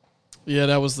 Yeah,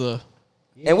 that was the.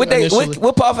 And what Initially.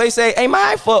 what Parfait say? Hey man,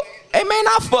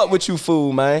 I fuck with you,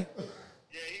 fool, man.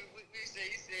 Yeah, he said,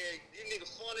 these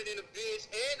niggas funny than a bitch,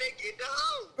 and they get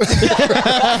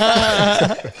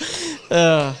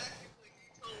the hoe.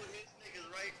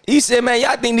 He said, man,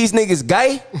 y'all think these niggas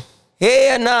gay?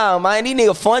 Hell nah, man. These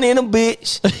niggas funny in a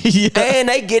bitch. Yeah. And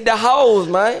they get the hoes,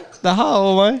 man. The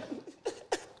hoe, man.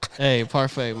 Hey,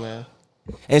 Parfait, man.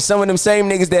 And some of them same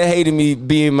niggas that hated me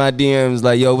be in my DMs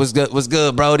like, yo, what's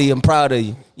good, Brody? I'm proud of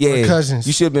you. Yeah. We're cousins.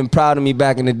 You should have been proud of me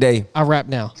back in the day. I rap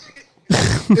now.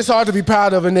 It's hard to be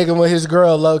proud of a nigga when his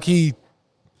girl low key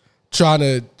trying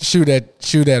to shoot at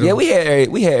him. Yeah, we had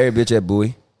every bitch at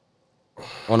Bowie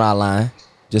on our line,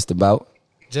 just about.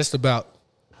 Just about.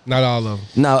 Not all of them,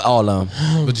 Not all of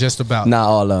them. but just about. Not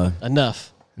all of them.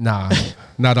 Enough. Nah,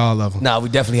 not all of them. Nah, we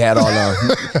definitely had all of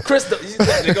them. Crystal,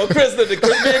 you go Crystal, me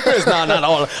and Chris. Nah, not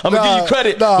all of them. I'm gonna give you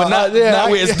credit, but not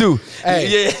where it's due.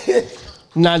 Hey. Yeah.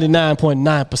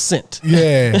 99.9%.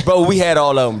 Yeah. Bro, we had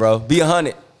all of them, bro. Be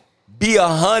 100. Be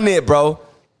 100, bro.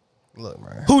 Look,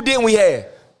 man. Who didn't we have?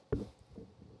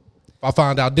 If I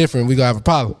find out different, we gonna have a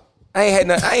problem. I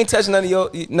ain't touched none of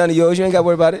yours. You ain't got to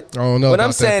worry about it. I don't know What about I'm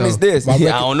that, saying is though. this. My Yeah,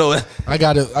 I record-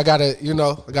 don't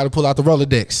know. I gotta pull out the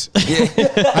Rolodex.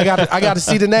 I gotta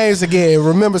see the names again and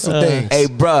remember some things. Hey,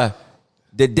 bruh,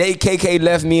 the day KK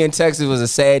left me in Texas was a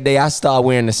sad day. I started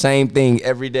wearing the same thing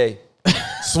every day.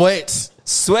 Sweats.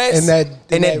 Sweats And that-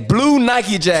 and that blue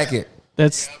Nike jacket.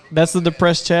 That's the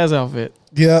depressed Chaz outfit.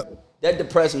 Yep. That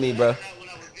depressed me, bro.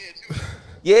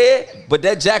 Yeah, but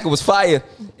that jacket was fire.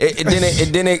 It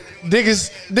didn't.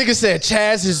 Niggas said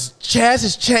Chaz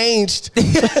has changed. I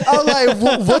was like,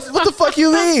 what the fuck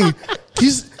you mean?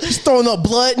 He's throwing up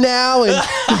blood now and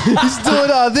he's doing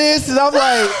all this, and I'm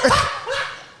like,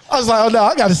 I was like, oh no,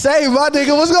 I gotta save my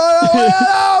nigga. What's going on?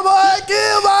 Oh my,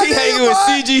 kill my He hanging with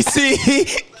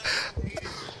CGC.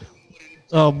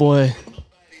 Oh boy.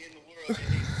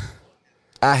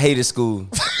 I hated school.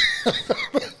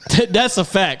 That's a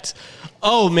fact.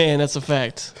 Oh man, that's a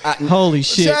fact. Holy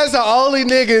shit. Chaz the only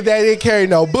nigga that didn't carry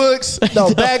no books, no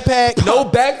backpack, No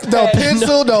backpack. no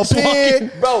pencil, no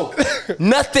pen, Bro,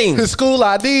 nothing. his school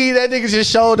ID. That nigga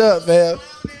just showed up, man. And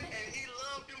he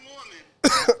loved the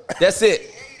woman. That's it.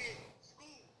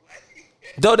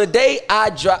 Though the day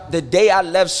I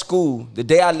left school, the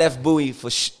day I left Bowie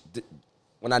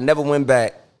when I never went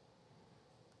back,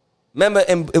 remember,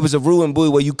 it was a rule in Bowie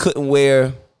where you couldn't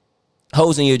wear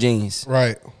holes in your jeans.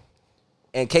 Right.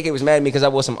 And KK was mad at me because I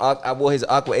wore his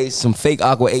Aqua 8s, some fake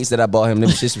Aqua 8s that I bought him. Them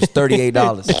shits was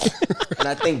 $38. And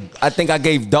I think I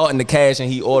gave Dalton the cash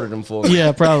and he ordered them for me.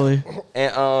 Yeah, probably.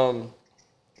 And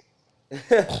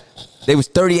they was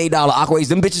 $38 Aqua 8s.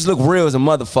 Them bitches look real as a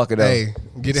motherfucker though. Hey,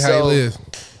 get it how you live.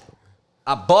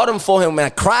 I bought them for him and I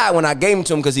cried when I gave them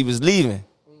to him because he was leaving.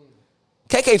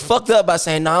 KK fucked up by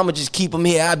saying, "Nah, I'ma just keep them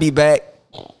here. I'll be back."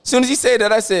 As soon as he said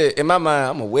that, I said, in my mind,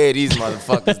 I'm gonna wear these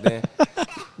motherfuckers then.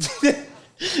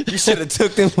 You should have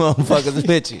took them motherfuckers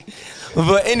with you.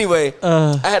 But anyway,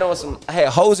 I had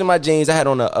holes in my jeans. I had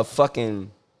on a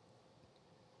fucking.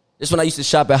 This when I used to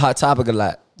shop at Hot Topic a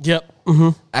lot. Yep. Mm-hmm.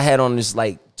 I had on this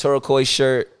like turquoise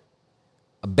shirt,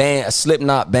 a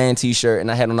Slipknot band t-shirt,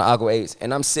 and I had on the Aqua 8s.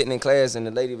 And I'm sitting in class, and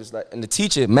the lady was like, and the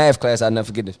teacher, math class, I'll never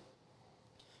forget this.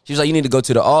 She was like, "You need to go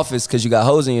to the office because you got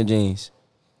holes in your jeans."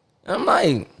 And I'm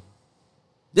like,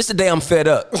 this the day I'm fed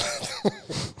up.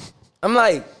 I'm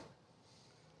like,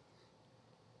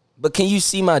 but can you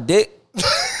see my dick?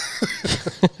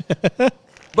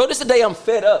 Bro, this the day I'm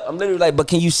fed up. I'm literally like, but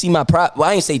can you see my private? Well,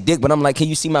 I ain't say dick, but I'm like, can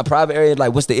you see my private area?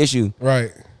 Like, what's the issue?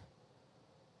 Right.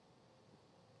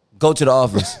 Go to the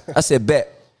office. I said,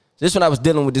 bet. This when I was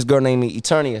dealing with this girl named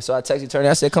Eternia. So I texted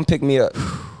Eternia. I said, come pick me up.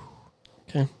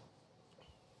 Okay.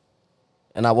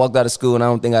 And I walked out of school, and I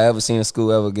don't think I ever seen a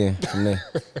school ever again from there.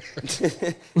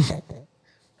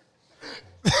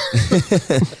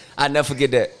 I never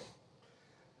forget that.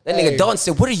 That nigga Dalton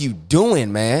said, "What are you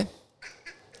doing, man?"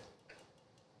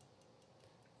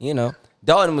 You know,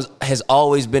 Dalton has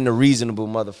always been the reasonable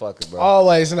motherfucker, bro.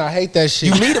 Always, and I hate that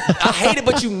shit. I hate it,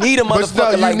 but you need a motherfucker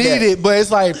But no, like that. you need it, but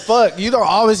it's like, fuck, you don't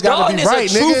always gotta Dalton be right,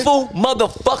 is a nigga. truthful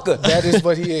motherfucker. That is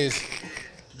what he is.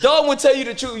 Dalton would tell you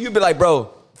the truth. You'd be like, bro,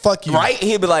 Fuck you. right?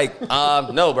 He'd be like,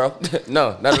 no, bro.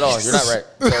 No, not at all. You're not right.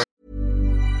 So,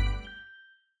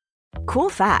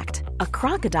 Cool fact, a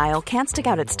crocodile can't stick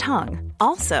out its tongue.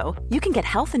 Also, you can get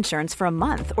health insurance for a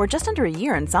month or just under a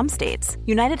year in some states.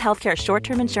 United Healthcare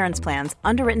short-term insurance plans,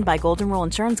 underwritten by Golden Rule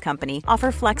Insurance Company,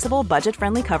 offer flexible,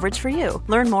 budget-friendly coverage for you.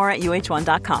 Learn more at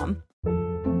uh1.com.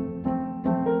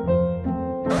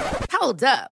 Hold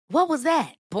up. What was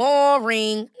that?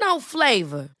 Boring. No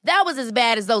flavor. That was as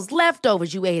bad as those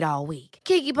leftovers you ate all week.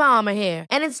 Keke Palmer here,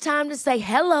 and it's time to say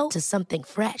hello to something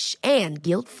fresh and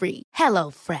guilt-free. Hello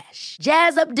Fresh.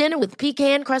 Jazz up dinner with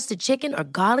pecan-crusted chicken or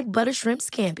garlic butter shrimp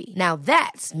scampi. Now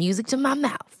that's music to my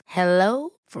mouth. Hello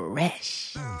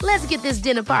Fresh. Let's get this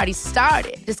dinner party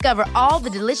started. Discover all the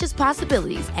delicious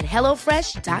possibilities at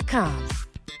hellofresh.com.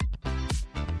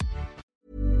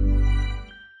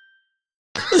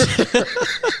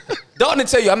 Dalton will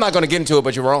tell you, I'm not going to get into it,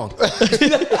 but you're wrong.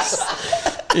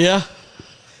 Yeah.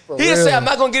 He'll say, I'm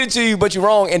not going to get into you, but you're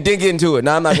wrong, and then get into it.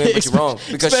 No, I'm not going to, but you're wrong.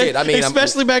 Because shit, I mean.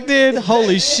 Especially back then.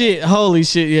 Holy shit,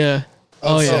 yeah.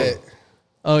 Oh, yeah. Upset.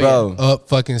 Oh, yeah. Bro, Up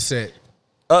fucking set.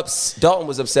 Dalton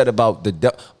was upset about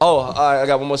the. All right, I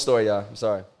got one more story, y'all. I'm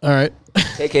sorry. All right.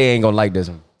 KK ain't going to like this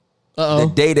one. Uh-oh.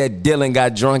 The day that Dylan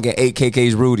got drunk and ate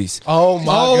KK's Rudy's. Oh my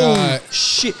God.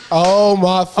 Shit. Oh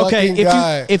my fucking Okay,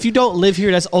 God. if you don't live here,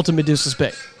 that's ultimate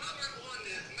disrespect.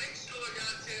 Make sure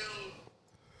y'all tell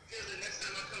Dylan next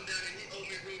time I come down and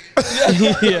he owe me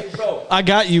Rudy. Yeah. Bro. I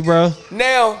got you, bro.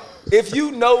 Now, if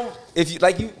you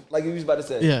like you was about to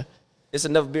say. Yeah. It's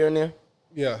enough beer in there.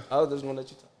 Yeah. I was just going to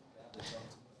let you talk.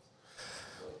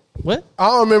 What? I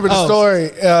don't remember the Oh.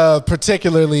 story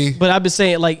particularly. But I've been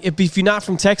saying, like, if you're not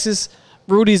from Texas,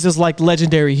 Rudy's is like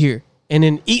legendary here. And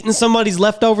then eating somebody's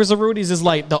leftovers of Rudy's is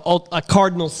like a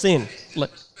cardinal sin.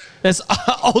 Like, that's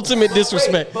ultimate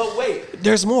disrespect. But wait.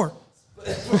 There's more.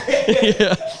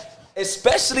 Yeah.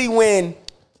 Especially when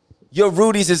your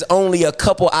Rudy's is only a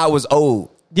couple hours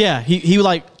old. Yeah, he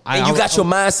like... And you got your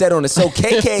mindset on it. So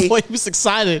KK... Boy, he was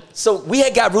excited. So we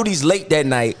had got Rudy's late that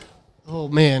night. Oh,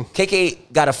 man.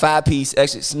 KK got a 5-piece.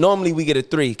 Actually, normally we get a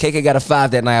 3. KK got a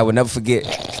 5 that night. I would never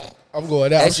forget. I'm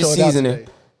going out. Extra I'm showing out seasoning.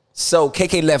 today. So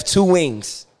KK left 2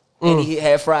 wings. And he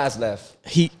had fries left.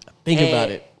 Think And about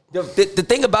it. The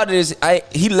thing about it is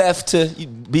he left to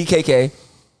BKK.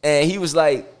 And he was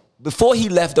like, before he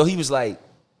left though, he was like,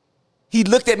 he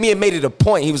looked at me and made it a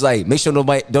point. He was like, make sure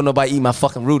don't nobody eat my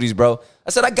fucking Rudy's, bro. I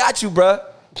said, I got you, bro.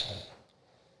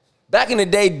 Back in the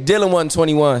day, Dylan wasn't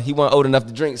 21. He wasn't old enough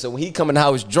to drink. So when he come in the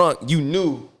house drunk, you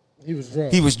knew He was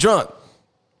drunk. he was drunk.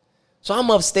 So I'm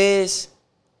upstairs.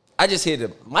 I just hear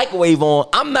the microwave on.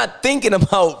 I'm not thinking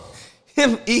about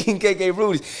him eating KK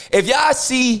Rudy's. If y'all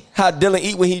see how Dylan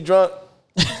eat when he drunk,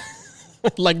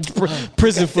 Like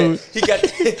prison food.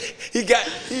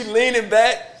 he leaning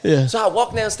back. Yeah. So I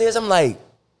walk downstairs. I'm like,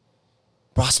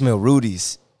 bro, I smell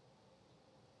Rudy's.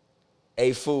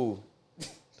 a fool.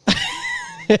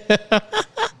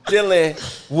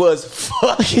 Dylan was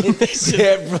fucking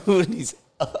Jeff Rudy's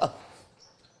up.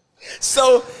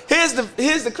 So here's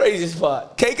the craziest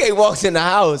part. KK walks in the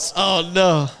house. Oh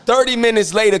no. 30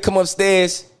 minutes later, come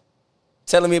upstairs,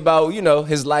 telling me about,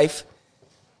 his life.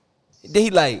 Then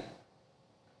he like,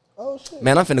 oh shit.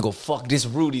 Man, I'm finna go fuck this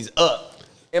Rudy's up.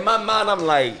 In my mind, I'm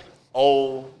like,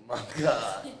 oh my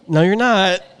God. No, you're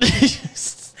not.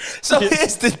 So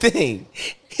here's the thing.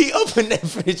 He opened that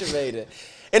refrigerator,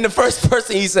 and the first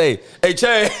person he say, hey,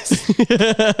 Chance.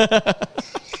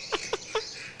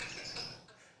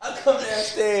 I come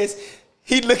downstairs.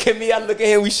 He look at me. I look at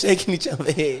him. We shaking each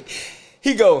other's head.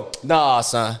 He go, nah,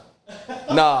 son.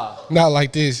 Nah. Not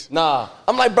like this. Nah.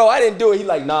 I'm like, bro, I didn't do it. He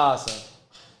like, nah, son.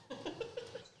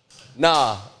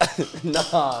 Nah.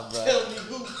 Nah, bro. Tell me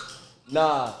who.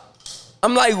 Nah.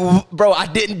 I'm like, bro, I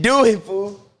didn't do it,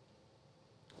 fool.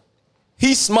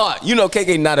 He's smart.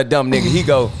 KK not a dumb nigga. He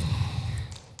go,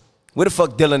 where the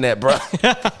fuck Dylan at, bro?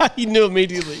 He knew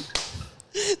immediately.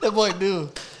 That boy knew.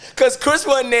 Because Chris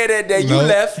wasn't there that day. You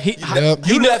left.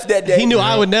 You left that day. He knew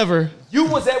I would never. You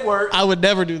was at work. I would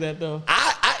never do that, though.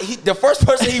 The first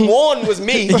person he warned was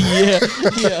me. Yeah.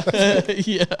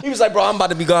 He was like, bro, I'm about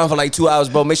to be gone for like 2 hours,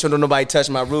 bro. Make sure don't nobody touch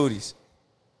my Rudies.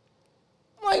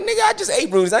 I'm like, nigga, I just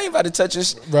ate Rudies. I ain't about to touch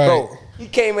this. Right. Bro, he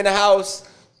came in the house.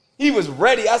 He was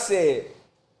ready. I said,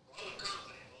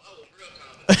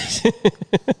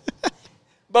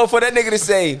 bro, for that nigga to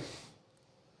say,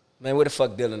 man, where the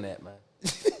fuck Dylan at, man?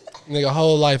 Nigga,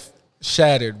 whole life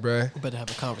shattered, bruh. Better have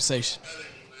a conversation.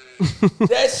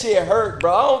 That shit hurt,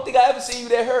 bro. I don't think I ever seen you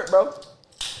that hurt, bro. At the end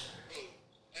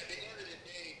of the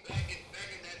day, back in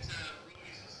that time,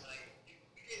 Rudy's was like,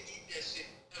 you didn't eat that shit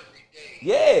every day.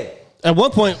 Yeah. At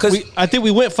one point, I think we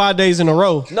went 5 days in a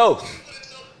row. No.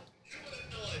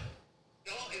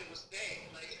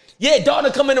 Yeah,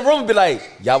 Dalton come in the room and be like,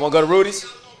 y'all want to go to Rudy's?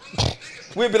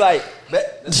 We'd be like,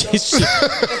 bet.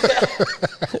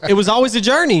 It was always a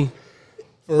journey.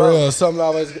 For real, something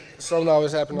always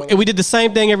happened. And we did the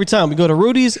same thing every time. We go to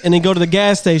Rudy's and then go to the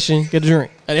gas station, get a drink.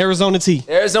 At Arizona Tea.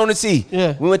 Arizona Tea.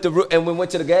 Yeah. We went to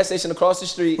the gas station across the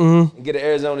street and get an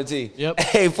Arizona Tea. Yep.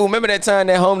 Hey, fool, remember that time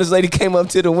that homeless lady came up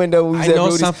to the window when we was at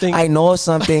Rudy's? Something. I know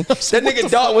something. That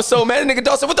nigga Dalton was so mad. That nigga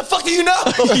Dalton said, what the fuck do you know?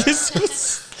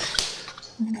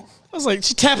 I was like,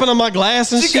 she tapping on my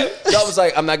glass and shit. Dalton was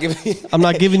like, I'm not giving you hey,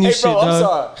 shit, bro, dog. I'm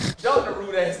sorry. Dalton a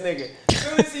rude ass nigga. As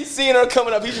soon as he seen her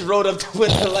coming up, he just rolled up the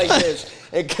window like this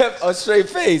and kept a straight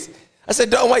face. I said,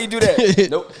 Dalton, why you do that?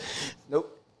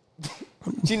 Nope.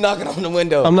 She knocking on the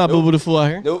window. I'm not Boo-Boo the Fool out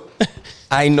here. Nope.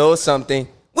 I know something.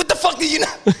 What the fuck do you know?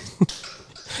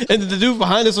 And the dude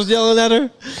behind us was yelling at her.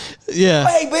 Yeah.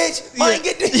 Hey, bitch. I ain't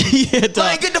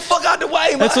get the fuck out the way,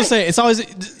 man. That's what I'm saying. It's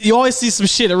always, you always see some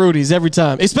shit at Rudy's every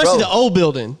time, especially the old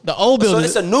building. The old building. So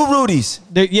it's a new Rudy's.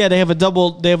 They have a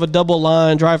double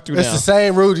line drive-through now. It's the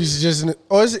same Rudy's, just ain't it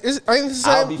the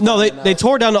same? No, they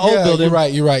tore down the old building.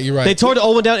 You're right. They tore the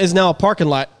old one down. It's now a parking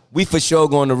lot. We for sure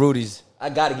going to Rudy's.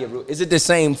 I gotta get Rudy's. Is it the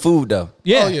same food though?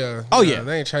 Yeah. Oh yeah.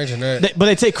 They ain't changing that. But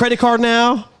they take credit card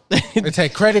now. They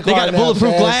take credit card. They got a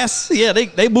bulletproof glass. Yeah,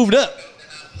 they moved up.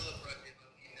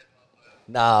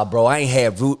 Nah, bro, I ain't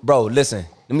had bro. Listen,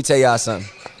 let me tell y'all something.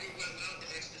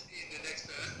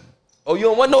 Oh, you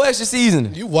don't want no extra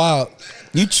seasoning? You wild.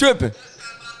 You tripping?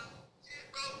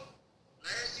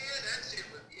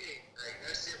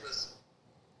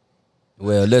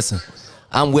 Well, listen,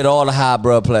 I'm with all the high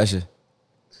blood pressure.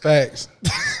 Facts.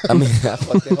 I mean, I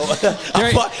fucked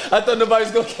that. I thought nobody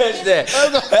was gonna catch that.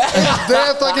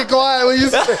 Damn fucking quiet when you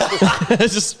said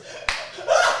It's just.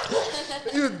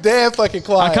 You was damn fucking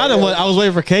quiet. I was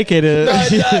waiting for KK to.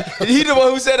 He the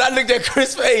one who said, I looked at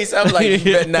Chris' face. I'm like, you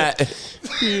better not.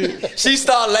 She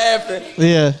started laughing.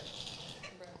 Yeah.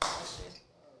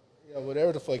 Yeah,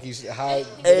 whatever the fuck he's high.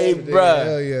 Hey, bro.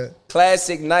 Hell yeah.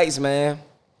 Classic nights, man.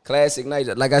 Classic nights.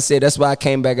 Like I said, that's why I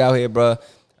came back out here, bro.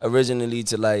 Originally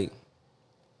to like,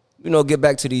 get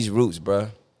back to these roots, bro.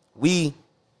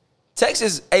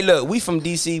 Texas, hey, look, we from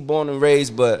DC, born and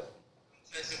raised, but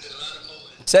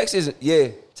Texas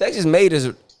made us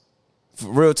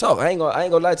real talk. I ain't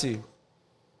gonna lie to you.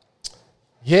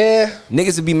 Yeah.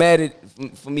 Niggas would be mad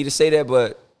for me to say that,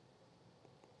 but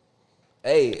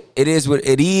hey, it is what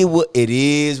it is.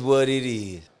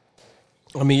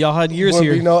 I mean, y'all had years Would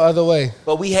here. be no other way.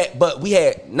 But we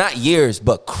had not years,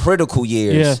 but critical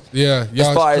years. Yeah.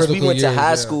 As far as we went to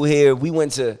high school here, we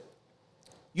went to,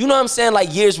 you know what I'm saying,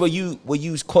 like years where you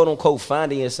quote unquote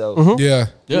finding yourself. Mm-hmm. Yeah.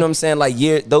 You know what I'm saying, like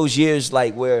those years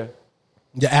like where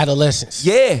Your adolescence.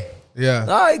 Yeah. Yeah.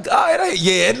 All right.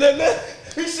 Yeah.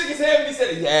 He shook his head when he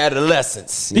said,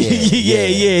 adolescence.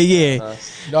 Yeah.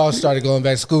 Y'all started going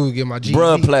back to school to get my GED.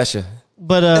 Blood pressure.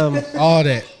 But All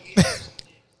that.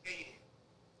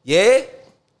 Yeah.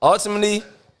 Ultimately,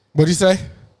 What'd you say?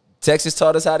 Texas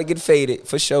taught us how to get faded,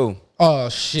 for sure. Oh,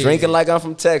 shit. Drinking like I'm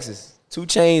from Texas. 2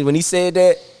 Chainz, when he said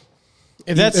that,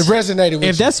 if that's It resonated with if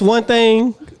you. that's one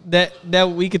thing that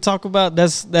we could talk about,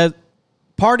 that's that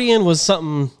partying was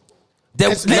something.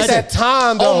 It's that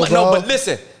time, though, No, bro. but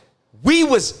listen.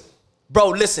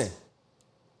 Listen.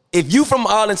 If you from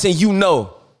Arlington, you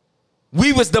know.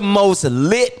 We was the most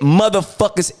lit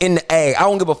motherfuckers in the ag. I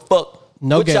don't give a fuck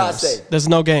No what y'all games. say. There's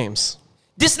no games.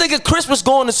 This nigga Chris was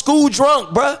going to school drunk,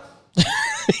 bruh.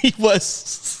 He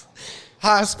was.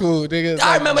 High school, nigga.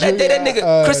 I remember that day that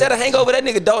nigga, Chris had a hangover. That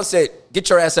nigga Dalton said, get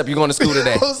your ass up, you're going to school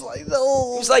today. I was like,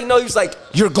 no. He was like, no, he was like,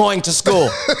 you're going to school.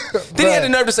 Then he had the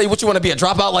nerve to say, what, you want to be a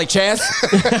dropout like Chance?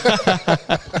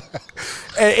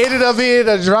 And ended up being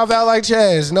a dropout like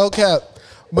Chaz. No cap.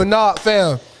 But nah,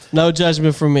 fam. No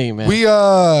judgment from me, man. We,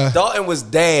 Dalton was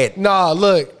dead. nah,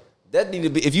 look. That need to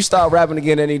be, if you start rapping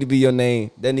again, that need to be your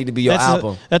name. That need to be your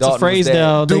album. That's Dalton a phrase was dead.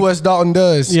 now. Do what Dalton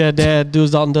does. Yeah, Dad. Do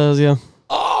as Dalton does. Yeah.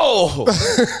 Oh,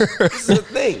 this is a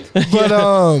thing.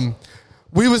 But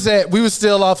we was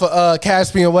still off of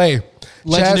Caspian Way.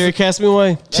 Legendary Caspian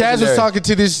Way. Chaz was Legendary. talking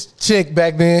to this chick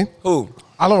back then. Who?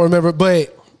 I don't remember,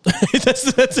 but that's,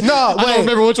 no, wait. I don't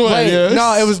remember which one. Wait, Yeah.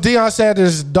 no, it was Deion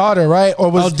Sanders' daughter, right? Or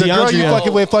was the girl you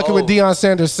DeAndrea. fucking with Deion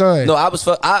Sanders' son? No, I was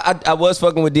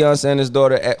fucking with Deion Sanders'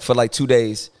 daughter for like 2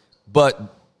 days, but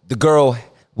the girl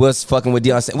was fucking with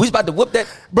Deion Sanders. We was about to whoop that.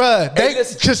 Bruh, Hey,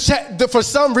 listen. because for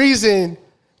some reason,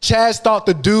 Chaz thought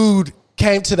the dude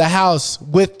came to the house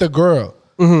with the girl.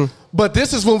 Mm-hmm. But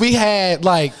this is when we had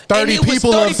like 30 And it was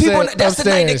people 30 upstairs. people. That's the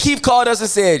night that Keith called us and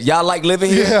said, y'all like living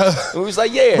here? Yeah. And we was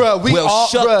like, yeah. Bruh, we well, all-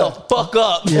 shut bruh. the fuck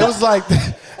up.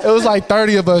 It was like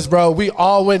 30 of us, bro. We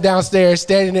all went downstairs,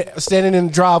 standing in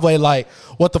the driveway, like,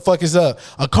 what the fuck is up?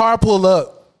 A car pulled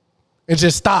up and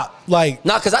just stopped. Like,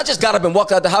 Nah, because I just got up and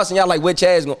walked out the house and y'all like, where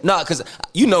Chaz going? Nah, because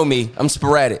you know me. I'm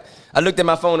sporadic. I looked at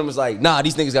my phone and was like, nah,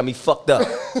 these niggas got me fucked up.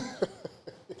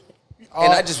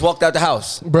 And I just walked out the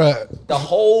house. bruh, The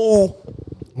whole...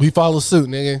 we followed suit,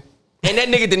 nigga. And that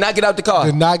nigga did not get out the car.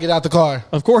 Did not get out the car.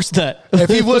 Of course not. If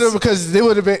he would have, because it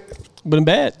would have been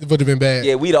bad. bad.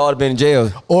 Yeah, we'd all been in jail.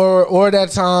 Or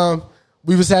that time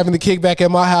we was having the kickback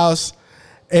at my house,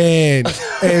 and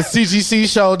CGC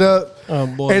showed up. Oh,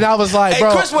 boy. And I was like, Hey,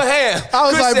 bro, Chris went ham. I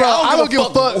was Chris like, said, bro, I don't give a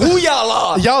fuck who y'all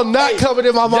are. Y'all not coming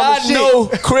in my mama's shit. Y'all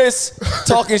know Chris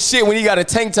talking shit when he got a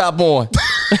tank top on.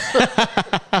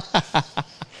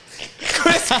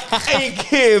 Chris ain't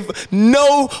give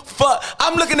no fuck.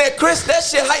 I'm looking at Chris. That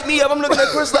shit hyped me up. I'm looking at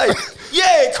Chris like,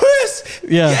 yeah, Chris.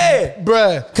 Yeah.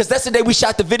 Bruh. Because that's the day we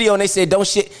shot the video and they said, don't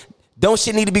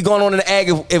shit need to be going on in the ag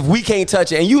if we can't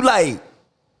touch it. And you like,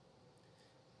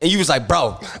 and you was like,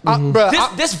 bro,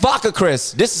 this vodka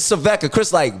Chris, this is Savecca.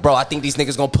 Chris like, bro, I think these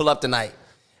niggas gonna pull up tonight.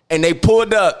 And they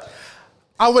pulled up.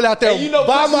 I went out there And you know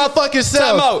by Chris- my fucking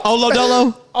self. Time out. Olo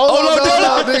Dolo. Olo Dolo.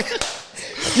 Dolo,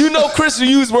 nigga. You know Chris will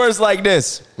use words like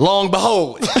this. Long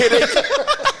behold.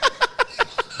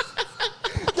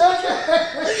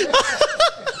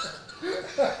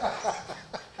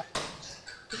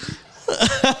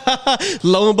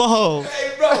 Lo and behold.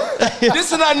 Hey, bro. This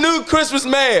is when I knew Chris was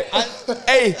mad.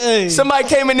 Hey, somebody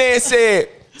came in there and said,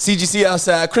 CGC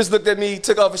outside. Chris looked at me,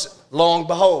 took off his long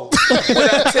behold.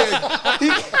 What I tell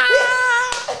you?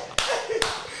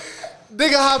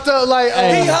 Nigga hopped up like,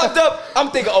 He hopped up. I'm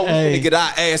thinking, we finna get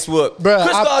our ass whooped. Bruh,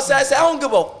 Chris go outside and said, I don't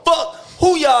give a fuck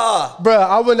who y'all are. Bruh,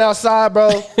 I went outside,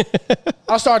 bro.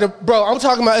 I started, bro, I'm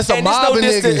talking about it's a And mob of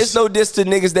niggas. it's no diss to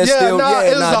niggas that Yeah, still, it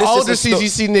was the this older is a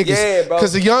sto- CGC niggas. Yeah, bro.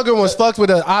 Because the younger ones fucked with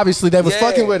us. Obviously, they was Yeah,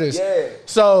 fucking with us. yeah.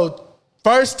 So,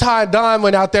 first time Don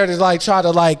went out there to like try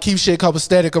to like keep shit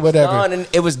copacetic or whatever.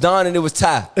 It was Don and it was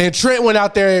Ty. And Trent went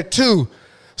out there too.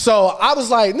 So I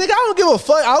was like, nigga, I don't give a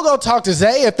fuck. I'll go talk to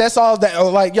Zay if that's all that. Or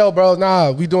like, yo, bro,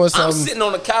 nah, we doing I'm something. sitting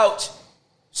on the couch.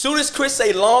 Soon as Chris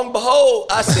say long behold,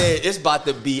 I said it's about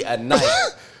to be a night.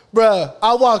 Bruh,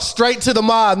 I walked straight to the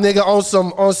mob, nigga, on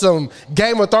some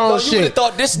Game of Thrones You would have shit.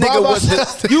 thought this By nigga was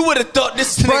myself. you would have thought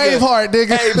this nigga Braveheart,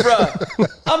 nigga. Hey, bro,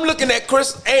 I'm looking at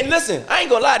Chris. And listen, I ain't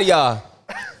gonna lie to y'all.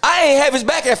 I ain't have his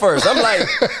back at first. I'm like,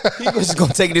 he was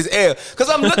gonna take this L. Cause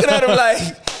I'm looking at him like,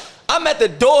 I'm at the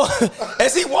door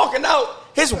as he walking out.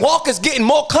 His walk is getting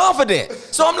more confident.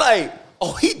 So I'm like,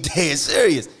 oh, he dead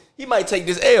serious. He might take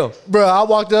this L. Bro, I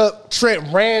walked up.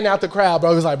 Trent ran out the crowd,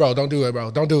 bro. He was like, bro, don't do it, bro.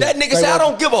 Don't do it. That nigga Like, said, I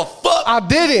don't give a fuck. I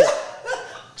did it.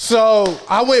 So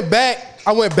I went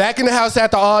back in the house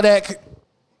after all that.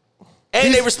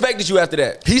 And they respected you after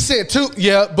that. He sent two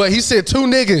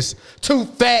niggas, two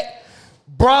fat,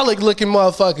 brolic looking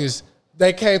motherfuckers.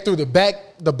 They came through the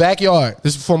backyard.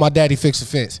 This is before my daddy fixed the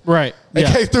fence. Right. They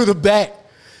came through the back.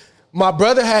 My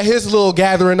brother had his little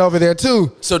gathering over there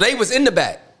too. So they was in the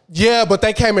back. Yeah, but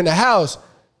they came in the house.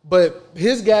 But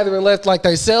his gathering left like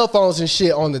their cell phones and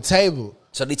shit on the table.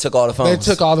 So they took all the phones.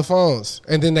 They took all the phones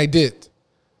and then they dipped.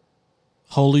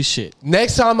 Holy shit.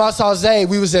 Next time I saw Zay,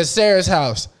 we was at Sarah's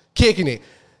house kicking it.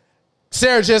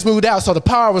 Sarah just moved out, so the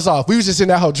power was off. We was just in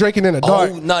that hole drinking in the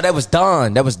dark. Oh, no, that was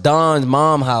Don. That was Don's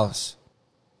mom house.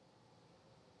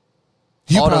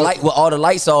 All the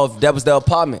lights off, that was the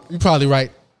apartment. You probably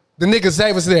right. The nigga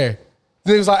Zay was there.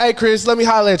 The nigga was like, hey, Chris, let me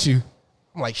holler at you.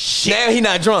 I'm like, shit. Now he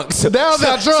not drunk. So, now I'm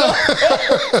not drunk.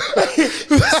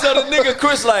 So the nigga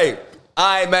Chris like,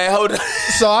 all right, man, hold on.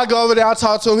 So I go over there, I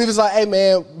talk to him. He was like, hey,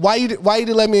 man, why you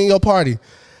didn't let me in your party?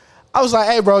 I was like,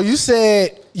 hey, bro, you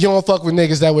said you don't fuck with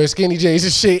niggas that wear skinny jeans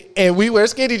and shit, and we wear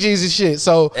skinny jeans and shit.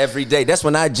 So every day. That's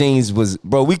when our jeans was,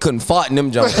 bro, we couldn't fart in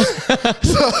them joints.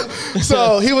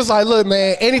 so he was like, look,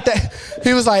 man, anything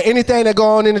that go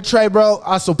on in the tray, bro,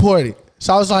 I support it.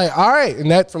 So I was like, all right.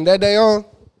 And from that day on.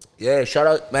 Yeah, shout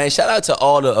out to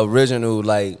all the original,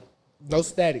 like. No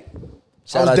static.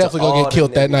 Shout I was out definitely to going to all get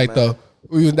killed the that niggas, night, man. though.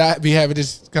 We would not be having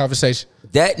this conversation.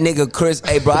 That nigga Chris,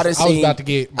 hey, bro, I done I was about to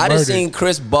get I done murdered. seen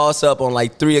Chris boss up on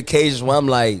like 3 occasions where I'm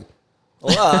like, all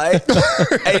right.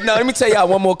 Hey, no, let me tell y'all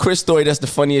one more Chris story that's the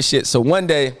funniest shit. So one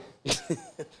day,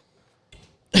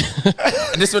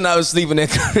 this when I was sleeping at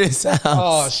Chris' house.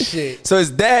 Oh, shit. So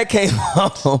his dad came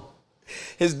home.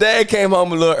 His dad came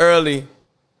home a little early.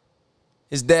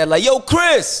 His dad like, yo,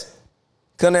 Chris.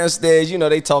 Come downstairs, you know,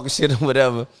 they talking shit or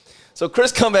whatever. So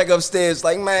Chris come back upstairs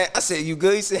like, man, I said, you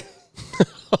good? He said,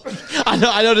 I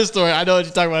know this story. I know what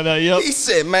you're talking about now. Yep. he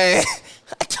said, man,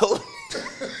 I told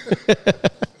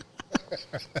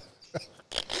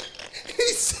He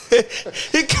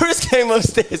said, Chris came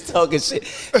upstairs talking shit.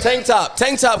 Tank top,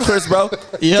 Chris, bro.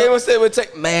 Yep. Came upstairs with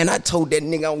tank. Man, I told that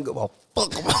nigga I don't give a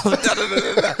fuck about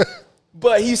that.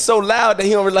 But he's so loud that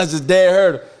he don't realize his dad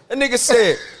heard him. That nigga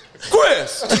said,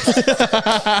 Chris.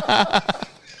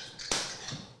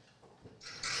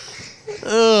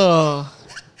 Ugh.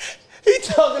 He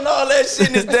talking all that shit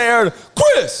and his dad heard him.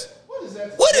 Chris,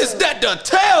 what is that to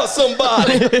tell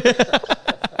somebody?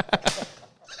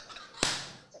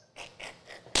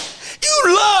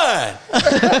 You lying.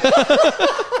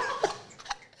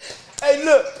 Hey,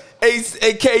 look.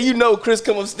 Hey, K, you know Chris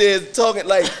come upstairs talking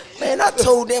like, man, I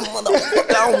told them motherfucker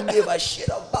I don't give a shit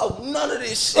about none of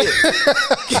this shit.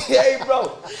 Hey, bro,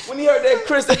 when he heard that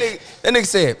Chris, that nigga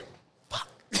said, fuck.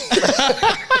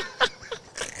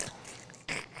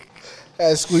 I had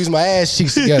to squeeze my ass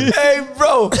cheeks together. Hey,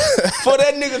 bro, for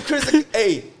that nigga Chris,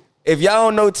 hey, if y'all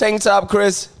don't know Tank Top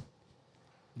Chris,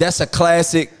 that's a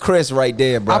classic Chris right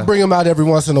there, bro. I bring him out every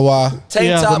once in a while. Tank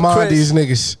Yeah. Top Remind Chris these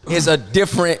niggas. is a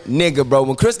different nigga, bro.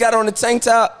 When Chris got on the tank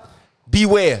top,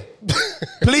 beware.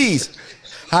 Please.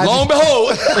 Lo and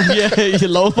behold. Yeah,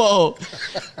 low ball.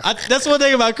 That's one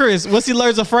thing about Chris. Once he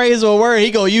learns a phrase or a word,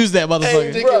 he gonna use that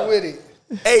motherfucker. Dick it with it.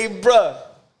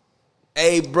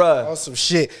 Hey, bruh. On some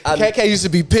shit. KK used to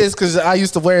be pissed because I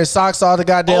used to wear his socks all the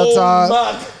goddamn time.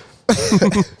 My.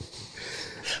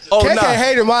 KK nah.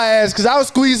 hated my ass because I was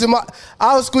squeezing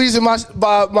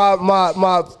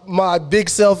my big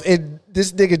self in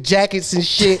this nigga jackets and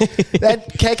shit. That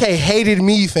KK hated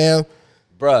me, fam.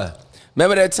 Bruh.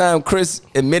 Remember that time Chris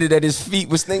admitted that his feet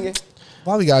was stinging?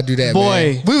 Why we gotta do that,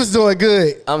 Boy. man? We was doing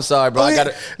good. I'm sorry, bro.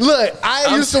 Look,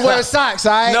 I used to wear socks,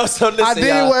 all right? No, so listen, I did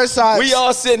y'all. wear socks. We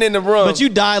all sitting in the room. But you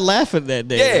died laughing that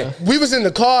day. Yeah. bro. We was in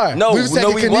the car. No, we was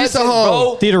taking we Kanisa wasn't, home.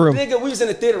 bro. Theater room. Nigga, we was in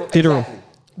the theater room. Theater room. Exactly.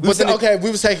 We But was in the- okay,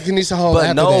 we was taking Kanisa home But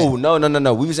after no, that.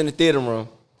 no. We was in the theater room.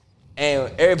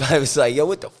 And everybody was like, yo,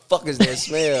 what the fuck is that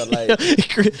smell? Like, that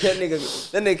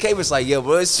nigga K was like, yo,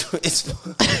 bro, it's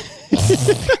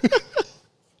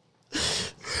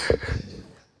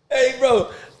Hey, bro.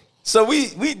 So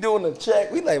we doing a check.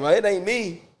 We like, man, it ain't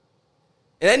me.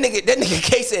 And that nigga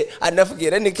K said, I never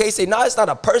forget. That nigga K said, no, it's not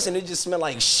a person. It just smell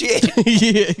like shit.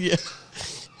 yeah.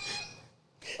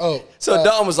 Oh, So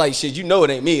Dom was like, shit, you know it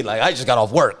ain't me. Like, I just got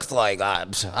off work. Like,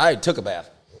 I took a bath.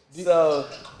 So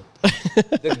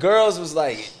the girls was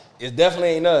like, it definitely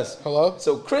ain't us. Hello?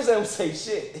 So Chris ain't say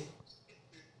shit.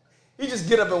 He just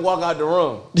get up and walk out the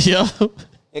room Yeah.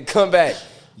 and come back.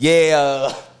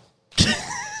 Yeah.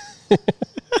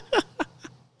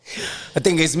 I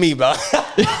think it's me, bro.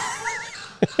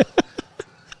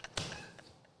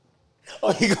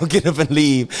 Oh, he gonna get up and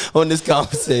leave on this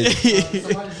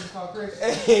conversation.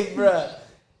 Hey, bro.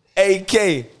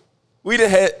 AK, we done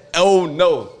had, oh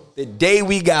no. The day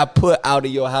we got put out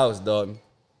of your house, dog.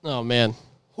 Oh man.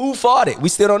 Who fought it? We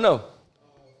still don't know.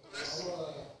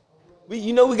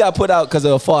 We got put out because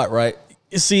of a fart, right?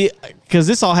 You see, because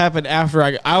this all happened after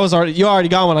I was already. You already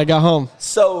gone when I got home.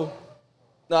 So,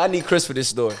 no, I need Chris for this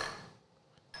story.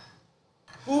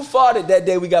 Who fought it that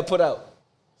day we got put out?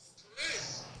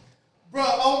 Bro,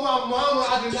 oh my mama,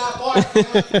 I did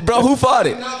not fart. Bro, who fought I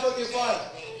it? did not fucking fart.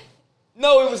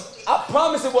 No, it was. I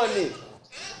promise it wasn't me.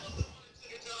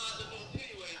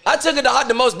 I took it to heart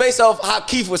the most based off how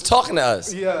Keith was talking to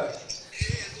us. Yeah.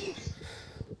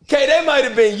 K, that might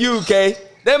have been you, K.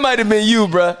 That might have been you,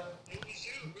 bruh.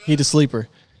 He the sleeper.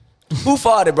 Who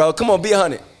fought it, bro? Come on, be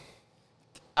 100.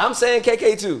 I'm saying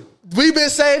KK too. We've been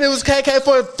saying it was KK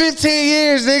for 15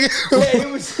 years, nigga. Yeah,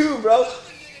 it was you, bro.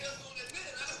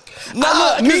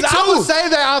 Nah, me too. I would say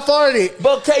that I farted.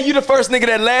 But K, you the first nigga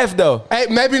that laughed though. Hey,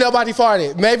 maybe nobody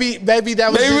farted. Maybe that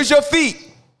was. Maybe it was your feet.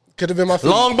 Could have been my feet.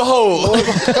 Long behold,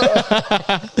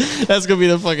 That's gonna be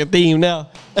the fucking theme now.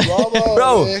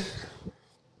 bro. Man.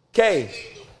 K,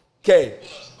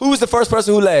 who was the first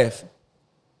person who laughed?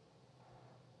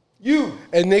 You,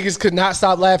 And niggas could not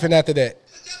stop laughing after that.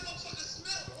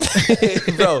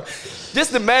 bro.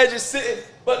 Just imagine sitting.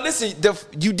 But listen,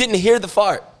 you didn't hear the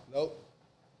fart. Nope.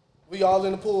 We all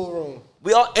in the pool room.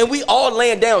 We all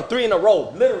laying down 3 in a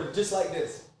row, literally just like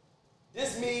this.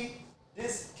 This me,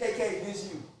 this KK, this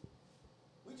you.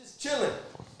 We just chilling,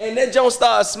 and then Jones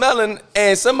started smelling,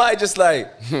 and somebody just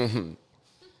like, and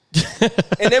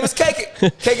it was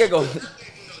KK. KK go.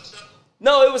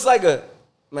 No, it was like a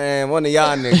man, one of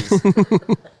y'all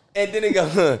niggas, and then it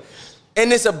go,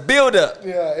 and it's a build up.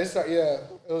 Yeah, it's like, yeah.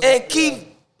 It was, And Keith,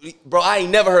 bro, I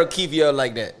ain't never heard Keith yell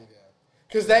like that.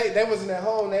 Because they wasn't at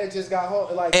home. They just got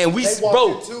home. Like, And we, they bro,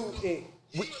 walked into it.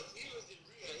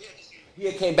 he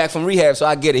had came back from rehab, so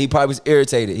I get it. He probably was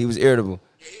irritated. He was irritable.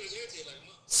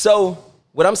 So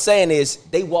what I'm saying is,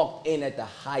 they walked in at the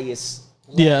highest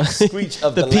screech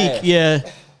of the peak. laugh. Yeah.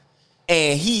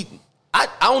 And I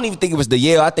don't even think it was the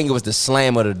yell. I think it was the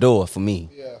slam of the door for me.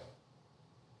 Yeah.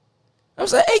 I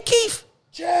was like, hey, Keith.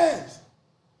 Jazz,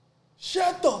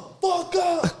 shut the fuck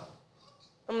up.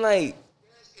 I'm like,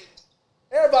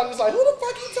 Everybody was like, who the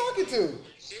fuck you talking to?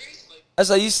 I was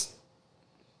like,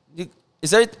 you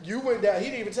is there? You went down. He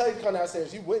didn't even tell you to come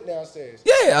downstairs. You went downstairs.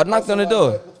 Yeah, I knocked on the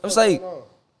door. I was like, going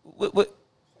on? what?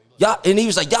 Y'all, and he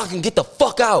was like, y'all can get the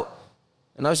fuck out.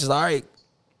 And I was just like, all right,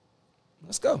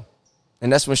 let's go. And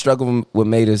that's when struggle what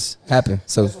made us happen.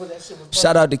 So That's when that shit was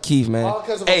shout out to Keith, man. All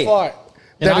because of Hey, a fart.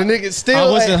 That a nigga still.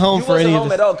 I wasn't home you for wasn't any of home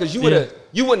this. at all because you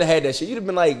wouldn't have had that shit. You'd have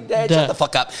been like, Dad, shut the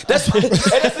fuck up. That's what, and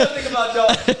that's the thing about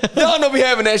y'all. Y'all don't be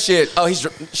having that shit. Oh,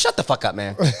 shut the fuck up,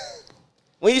 man.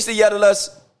 When he used to yell at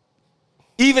us,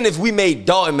 even if we made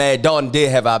Dalton mad, Dalton did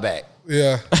have our back.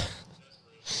 Yeah.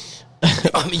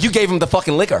 I mean, you gave him the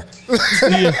fucking liquor.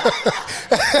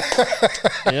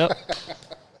 Yep.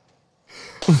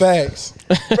 Facts.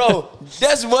 Bro,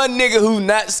 that's one nigga who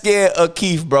not scared of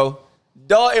Keith, bro.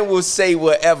 Dalton will say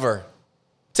whatever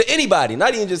to anybody,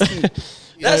 not even just Keith.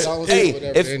 That's, Dalton will hey, say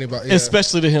whatever if, to anybody. Yeah.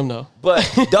 Especially to him though. but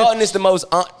Dalton is the most.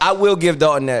 I will give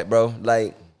Dalton that, bro.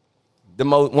 Like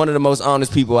one of the most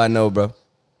honest people I know, bro.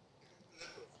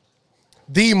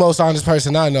 The most honest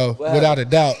person I know, without a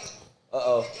doubt.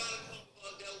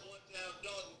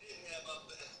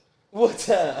 What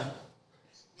time?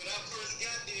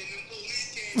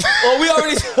 Oh, we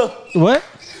already. What?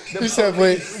 You said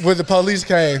when the police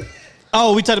came.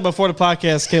 Oh, we talked about before the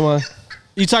podcast came on.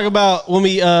 You talk about when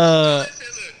we I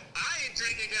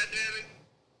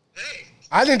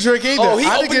didn't drink either. Oh, he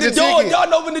I opened didn't the get a door. ticket. Y'all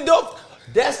didn't open the door.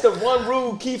 That's the one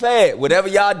rule Keith had. Whatever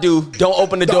y'all do, don't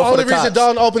open the The door for only the reason cops.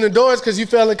 Dalton opened the door is because you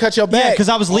fell and cut your back. Yeah, because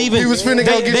I was leaving. He was finna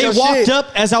go get They your walked shit. up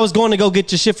as I was going to go get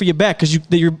your shit for your back because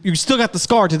you still got the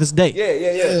scar to this day.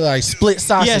 Yeah. Like split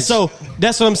sausage. Yeah, so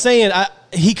that's what I'm saying.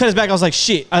 He cut his back. I was like,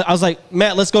 shit. I was like,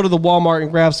 Matt, let's go to the Walmart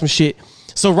and grab some shit.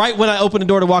 So right when I opened the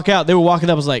door to walk out, they were walking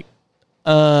up. I was like,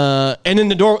 and in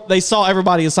the door, they saw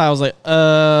everybody inside. I was like,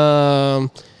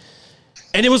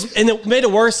 and it made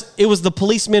it worse. It was the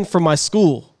policeman from my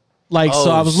school. Like,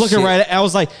 so Oh, I was looking shit. right at, I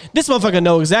was like, this motherfucker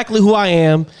know exactly who I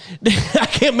am. I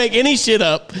can't make any shit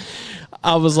up.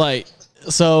 I was like,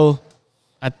 so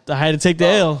I had to take the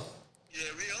L.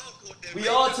 We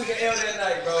all took an L that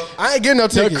night, bro. I ain't getting no No,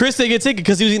 ticket. Chris didn't get a ticket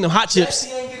because he was eating them hot chips.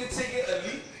 Jesse ain't get a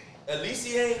ticket.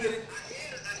 Alicia ain't get it.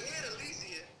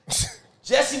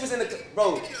 Jesse was in the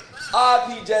bro.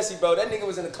 R.P. Jesse, bro. That nigga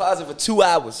was in the closet for 2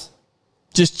 hours.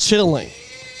 Just chilling.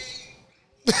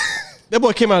 That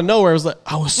boy came out of nowhere. I was like,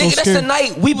 I was so Nigga, that's scared. the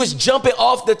night we was jumping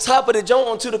off the top of the joint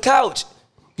onto the couch.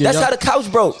 Yeah, That's y'all- how the couch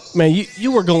broke. Man,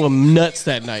 you were going nuts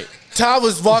that night. Ty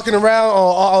was walking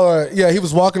around he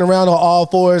was walking around on all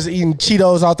fours eating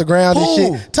Cheetos off the ground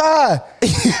and shit. Ty.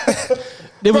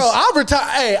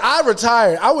 I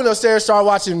retired. I went upstairs, started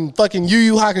watching fucking Yu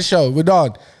Yu Hakusho with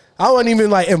Dawn. I wasn't even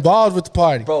like involved with the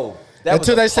party. Bro.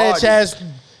 Until they said Chaz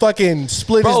fucking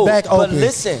split his back open.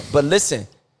 But listen.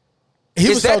 He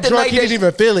was so drunk he didn't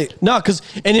even feel it. No,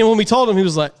 and then when we told him, he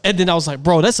was like, and then I was like,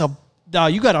 bro,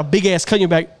 you got a big ass cut in your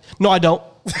back. No, I don't.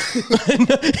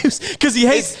 Because he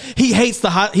hates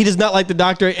the he does not like the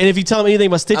doctor. And if you tell him anything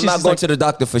about stitches, I'm not going to the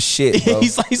doctor for shit, bro.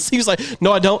 he was like,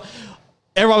 no, I don't.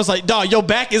 Everyone was like, dog, your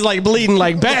back is like bleeding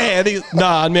like bad.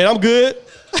 Nah, man, I'm good.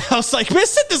 I was like, man,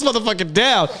 sit this motherfucker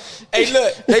down. Hey,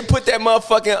 look, they put that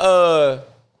motherfucking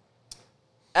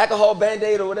alcohol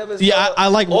Band-Aid or whatever it's called. I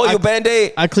like oil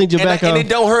Band-Aid. I cleaned your back up. And it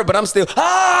don't hurt, but I'm still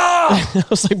I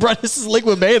was like, bro, this is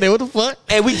liquid Band-Aid. What the fuck?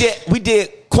 And we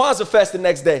did Kwanzaa Fest the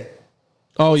next day.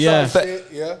 Oh yeah.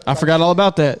 Yeah. I forgot all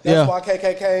about that. That's why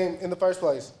KK came in the first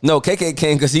place. No, KK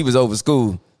came because he was over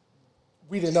school.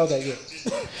 We didn't know that yet.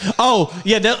 Oh,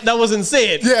 yeah, that wasn't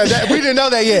said. Yeah, we didn't know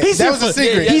that yet. That was a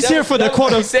secret. He's here for the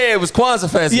quote. He said it was Kwanzaa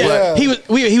Fest. Yeah,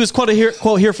 he was quote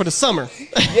here for the summer.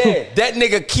 Yeah, that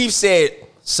nigga Keith said,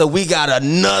 so we got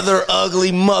another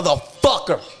ugly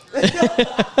motherfucker.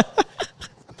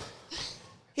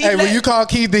 Hey, when you call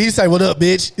Keith, did he say, what up,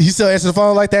 bitch? He still answer the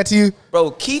phone like that to you?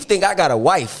 Bro, Keith think I got a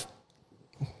wife.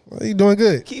 Well, you doing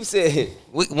good. Keith said,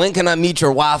 when can I meet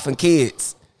your wife and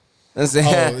kids? I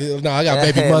said, no, I got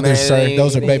baby mothers, sir.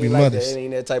 Those are baby mothers. That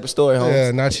ain't that type of story, Holmes.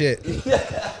 Yeah, not yet.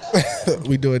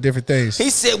 We doing different things. He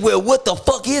said, well, what the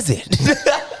fuck is it?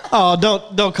 Oh,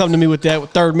 don't come to me with that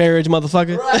with third marriage,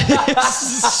 motherfucker.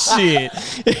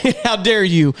 Shit. How dare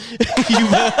you?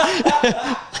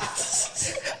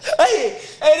 Hey,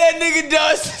 that nigga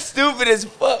does stupid as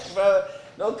fuck, bro.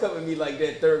 Don't come at me like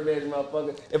that, third marriage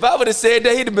motherfucker. If I would have said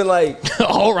that, he'd have been like,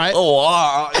 all right. Oh,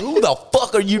 all right. Who the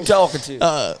fuck are you talking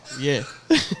to? Yeah.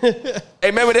 Hey,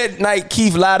 remember that night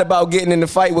Keith lied about getting in the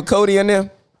fight with Cody and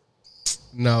them?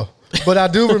 No. But I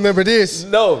do remember this.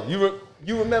 No,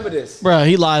 you remember this. Bro,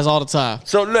 he lies all the time.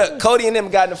 So look, Cody and them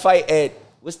got in a fight at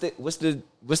what's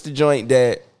the joint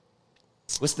that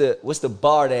what's the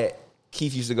bar that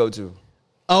Keith used to go to?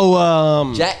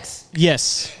 Oh, Jack's?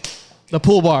 Yes. The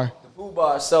pool bar.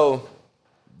 Bar. So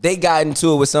they got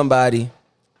into it with somebody.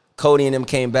 Cody and them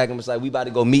came back and was like, we about to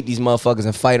go meet these motherfuckers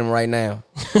and fight them right now.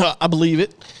 I believe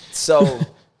it. So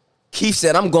Keith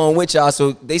said, I'm going with y'all.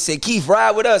 So they said, Keith,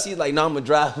 ride with us. He's like, no, I'm going to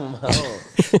drive on my own.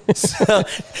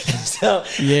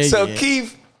 so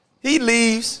Keith, he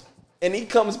leaves and he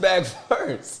comes back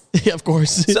first. Yeah, of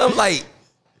course. So I'm like,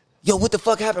 yo, what the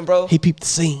fuck happened, bro? He peeped the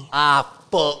scene.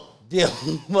 Fuck them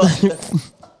mother.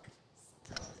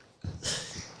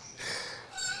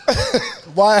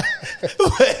 Why?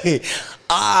 Wait,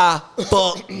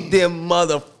 fuck them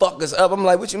motherfuckers up. I'm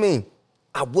like, what you mean?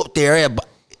 I whooped their ass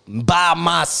by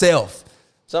myself.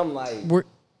 So I'm like,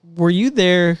 were you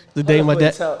there the day my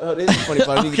dad? This is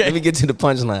funny. Okay. Let me get to the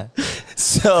punchline.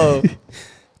 So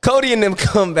Cody and them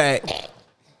come back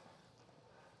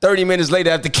 30 minutes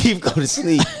later after Keith go to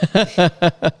sleep.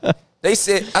 I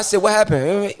said, what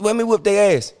happened? Let me whip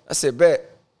their ass. I said, bet.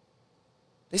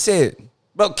 They said,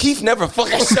 bro, Keith never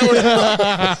fucking showed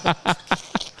up.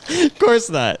 Of course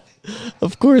not.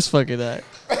 Of course fucking not.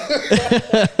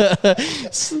 I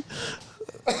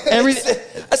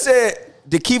said,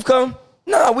 did Keith come?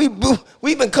 Nah, we've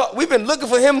been looking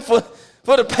for him for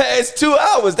the past 2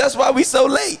 hours. That's why we so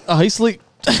late. Oh, he sleep.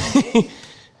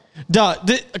 Dog.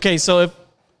 Okay, so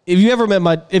if you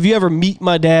ever meet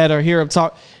my dad or hear him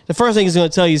talk, the first thing he's going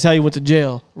to tell you is how he went to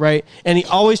jail, right? And he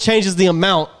always changes the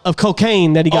amount of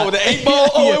cocaine that he got. Oh, the 8 ball?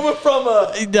 Oh, yeah. It went from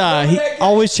he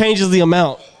always changes the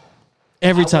amount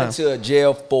every time. I went to a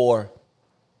jail for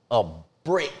a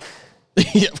brick.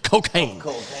 Yeah, cocaine.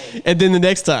 And then the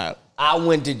next time, I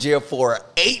went to jail for an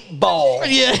 8 ball.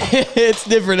 Yeah, it's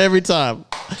different every time.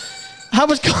 How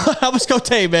much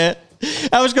cocaine, man?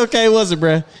 How much cocaine was it,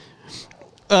 bro?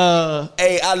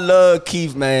 Hey, I love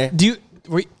Keith, man.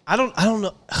 I don't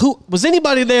know who was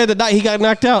anybody there the night he got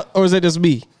knocked out, or is it just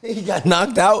me? He got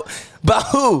knocked out by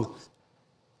who?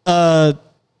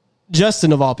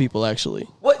 Justin of all people, actually.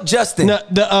 What Justin?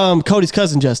 No, Cody's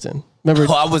cousin, Justin. Remember?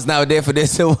 Oh, I was not there for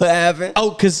this. So what happened?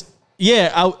 Oh, cause yeah,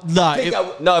 if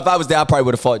I was there, I probably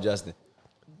would have fought Justin.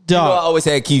 Dog. You know, I always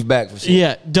had Keith back for shit.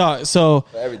 Yeah, dog. So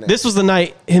this was the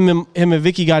night him and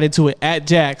Vicky got into it at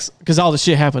Jack's, because all the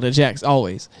shit happened at Jack's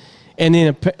always. And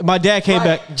then my dad came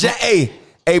back.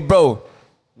 Hey, bro.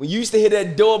 When you used to hear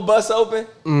that door bust open,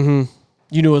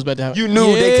 you knew it was about to happen. You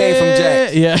knew they came from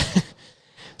Jack's. Yeah.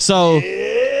 So,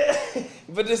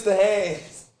 but just the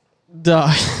hands.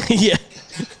 Dog. Yeah.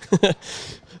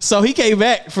 So he came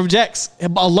back from Jack's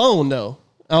alone though.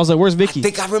 I was like, "Where's Vicky?" I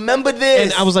think I remember this.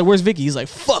 And I was like, "Where's Vicky?" He's like,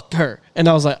 "Fuck her." And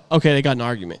I was like, "Okay, they got an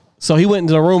argument." So he went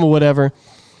into the room or whatever,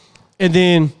 and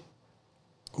then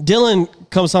Dylan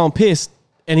comes home pissed,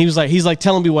 and he's like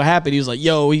telling me what happened. He was like,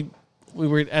 "Yo, we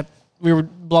were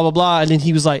blah blah blah," and then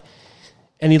he was like,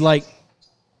 and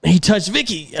he touched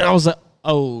Vicky, and I was like,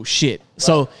 "Oh shit!" Right.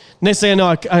 So next thing I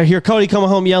know, I hear Cody coming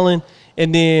home yelling,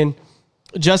 and then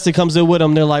Justin comes in with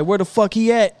him. They're like, "Where the fuck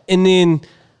he at?" And then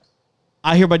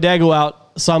I hear my dad go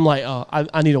out, so I'm like, "Oh,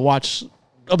 I need to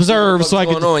observe." So I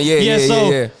could,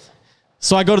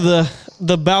 So I go to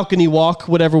the balcony walk,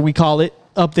 whatever we call it,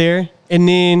 up there, and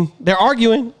then they're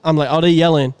arguing. I'm like, "Oh, they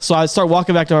yelling." So I start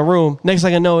walking back to my room. Next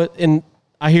thing I know it, and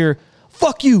I hear,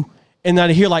 "Fuck you," and then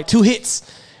I hear like 2 hits.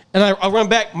 And I run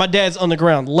back. My dad's on the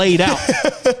ground, laid out.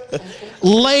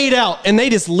 And they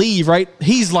just leave, right?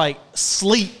 He's like,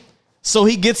 sleep. So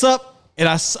he gets up, and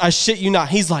I shit you not.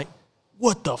 He's like,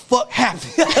 "What the fuck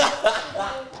happened?"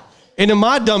 And then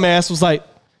my dumb ass was like,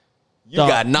 "You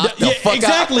got knocked the fuck out."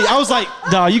 Exactly. I was like,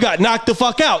 "Dawg, you got knocked the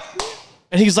fuck out."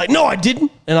 And he was like, "No, I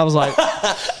didn't." And I was like,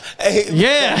 "Hey,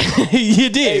 yeah, you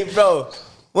did." Hey, bro,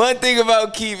 one thing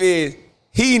about Keith is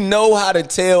he know how to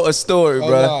tell a story,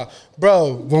 bro. Nah.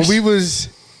 Bro, when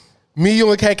me,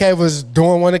 you, and KK was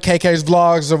doing one of KK's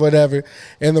vlogs or whatever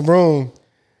in the room,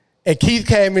 and Keith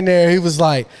came in there. He was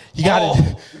like, "You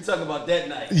gotta." We talking about that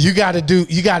night. You gotta do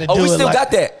we it. Still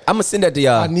got that. I'm gonna send that to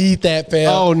y'all. I need that, fam.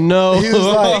 Oh no! He was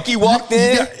like, Wiki walked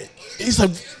in. He's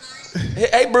like,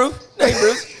 "Hey, Bruce. Hey,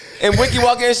 Bruce." And Wiki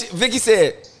walked in. Vicky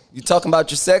said, "You talking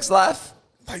about your sex life?"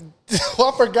 I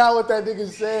forgot what that nigga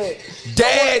said.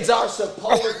 Dads are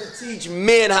supposed to teach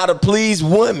men how to please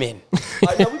women.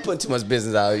 I know we putting too much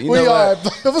business out. You know are.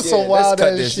 what? It was some wild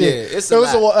ass shit. Yeah, it's a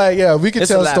lot. We could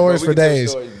tell stories for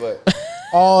days. But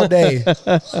All day.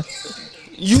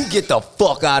 You get the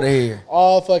fuck out of here.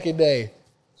 All fucking day.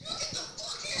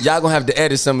 Y'all gonna have to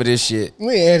edit some of this shit.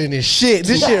 We ain't editing this shit.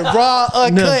 This shit raw,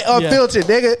 uncut, unfiltered,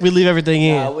 nigga. We leave everything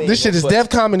in. This shit is Def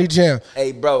Comedy Jam.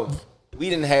 Hey, bro. We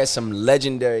didn't have some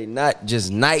legendary, not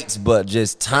just nights, but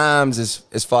just times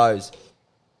as far as,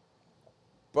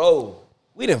 bro,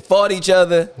 we done fought each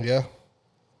other. Yeah.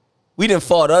 We done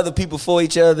fought other people for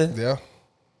each other. Yeah.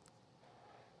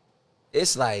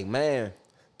 It's like, man.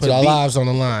 Put our lives on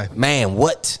the line. Man,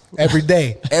 what? Every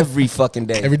day. Every fucking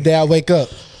day. Every day I wake up.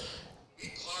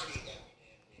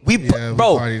 We bro,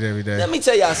 partied every day. Let me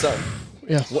tell y'all something.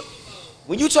 Yeah.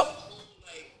 When you talk.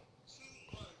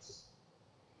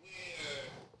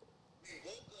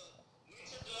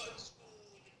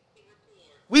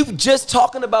 We were just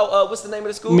talking about what's the name of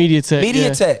the school? Media Tech.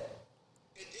 Media Tech.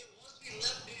 And then once we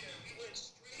left there, we went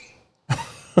straight to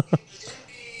the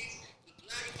MDs, the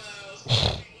Black Miles,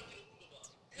 and we went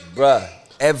to the hookah bar. Bruh,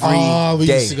 every we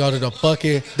day. used to go to the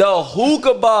fucking The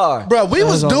hookah bar. Bro, we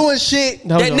was doing shit.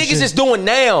 That was That on niggas shit. is doing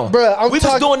now. Bruh, we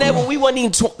was doing that when we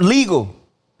wasn't even legal.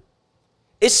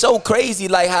 It's so crazy,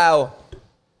 like how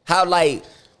like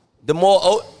the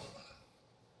more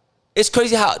it's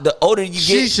crazy how the older you get.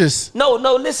 Sheeshus. No,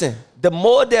 listen. The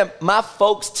more that my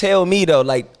folks tell me though,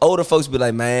 like older folks be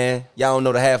like, "Man, y'all don't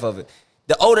know the half of it."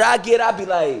 The older I get, I be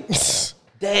like,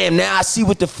 "Damn, now I see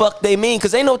what the fuck they mean,"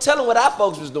 because ain't no telling what our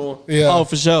folks was doing. Yeah. Oh,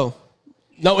 for sure.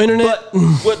 No internet.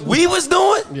 But what we was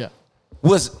doing Yeah.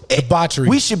 was Debauchery.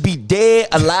 We should be dead,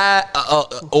 alive,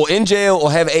 or in jail,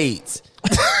 or have AIDS.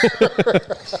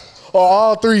 Or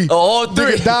all three. Or all three.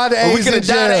 We could die to AIDS. We could have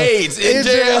died of AIDS in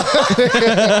jail.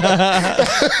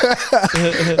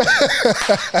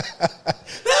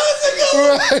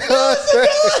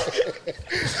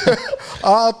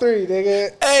 All three,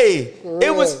 nigga. Hey,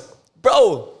 it was,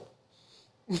 bro.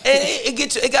 And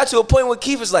it got to a point where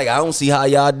Keith was like, "I don't see how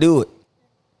y'all do it."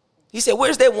 He said,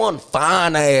 "Where's that one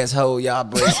fine asshole y'all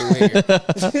bring to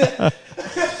here?"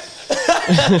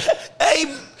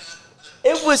 Hey,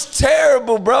 it was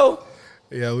terrible, bro.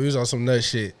 Yeah, we was on some nut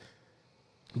shit.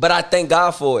 But I thank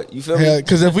God for it. You feel me? Yeah,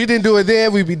 because if we didn't do it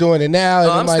then, we'd be doing it now.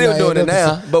 No, I'm still doing it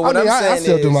now. But what I'm saying I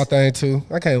still do is- my thing too.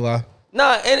 I can't lie.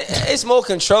 Nah, and it's more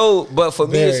controlled. But for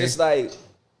me, it's Very. just like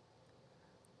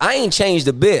I ain't changed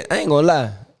a bit. I ain't gonna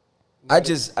lie. I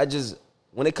just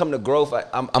when it come to growth,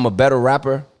 I'm a better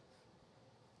rapper.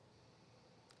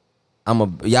 Y'all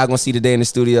gonna see today in the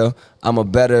studio. I'm a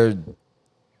better.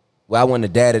 Well, I wasn't a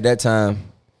dad at that time.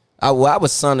 I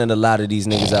was sonning a lot of these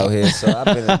niggas out here, so I've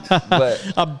been.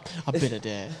 But I've been a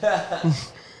dad.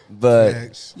 but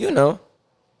Facts. you know,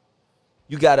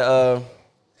 you gotta.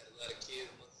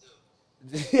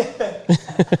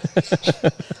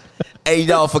 Hey,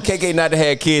 y'all, for KK not to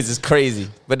have kids is crazy,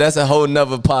 but that's a whole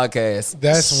nother podcast.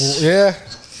 That's yeah.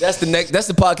 That's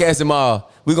the podcast tomorrow.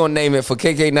 We're going to name it for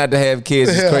KK not to have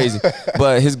kids. It's crazy.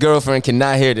 But his girlfriend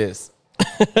cannot hear this.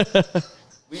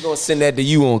 We're going to send that to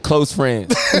you on Close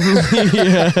Friends.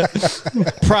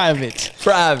 Private.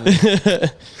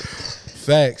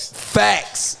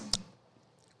 Facts.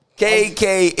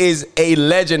 KK is a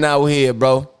legend out here,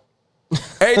 bro.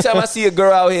 Every time I see a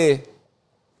girl out here,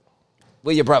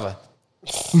 where your brother?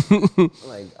 I'm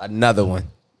like, another one.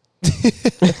 How many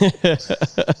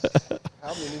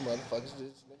motherfuckers does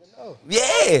this nigga know?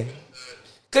 Yeah.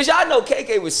 Because y'all know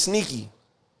KK was sneaky.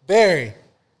 Very.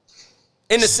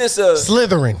 In the sense of...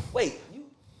 Slithering. Wait, you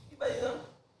better know?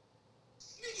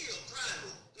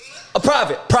 A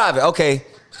private, okay.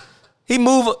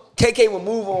 KK would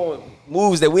move on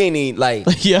moves that we ain't need, like...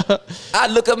 Yeah.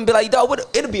 I'd look up and be like, dog,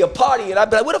 it'll be a party, and I'd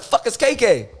be like, where the fuck is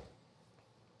KK?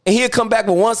 And he'd come back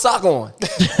with one sock on.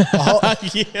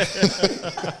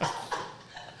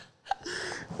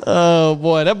 Oh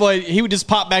boy, that boy, he would just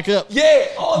pop back up. Yeah.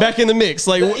 Back in the mix.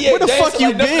 Like, where the fuck you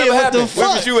like nothing been? ever What the happened. Where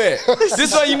fuck? was you at? This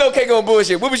is how you know KK on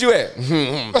bullshit. Where was you at?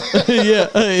 Yeah.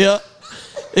 Yeah.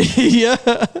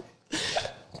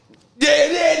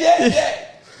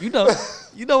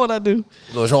 You know what I do.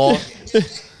 LeJean.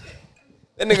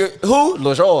 That nigga, who?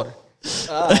 LeJean.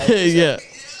 Yeah.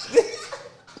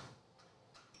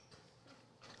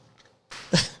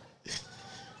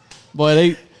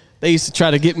 Boy, they used to try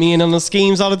to get me in on the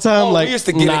schemes all the time. Oh, like, we used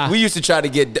to get nah. it. We used to try to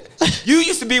get. You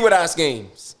used to be with our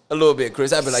schemes a little bit,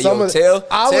 Chris. I'd be like, Some yo, of- tell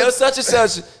I would- such and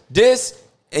such this,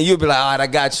 and you'd be like, all right, I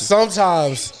got you.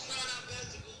 Sometimes.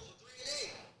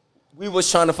 We was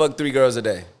trying to fuck 3 girls a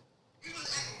day.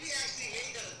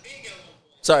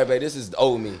 Sorry, babe, this is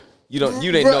old me. You didn't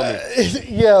know me.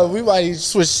 Yeah, we might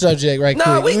switch subject right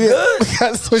Nah, quick. we good.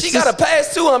 gotta switch She got a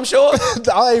pass too, I'm sure.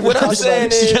 I ain't even What I'm talking saying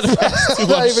about is, I'm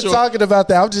not even talking about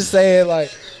that. I'm just saying,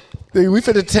 like, dude, we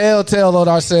finna tell on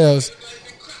ourselves.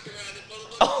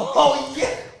 oh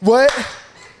yeah. What?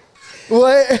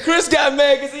 Chris got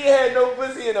mad because he had no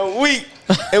pussy in a week.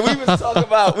 And we was talking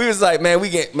about, we was like, man,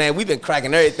 we've been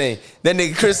cracking everything. That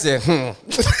nigga Chris said,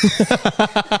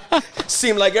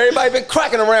 Seemed like everybody been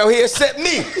cracking around here except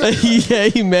me. Yeah,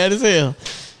 he mad as hell.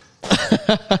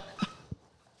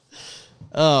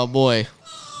 Oh boy.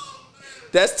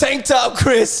 That's Tank Top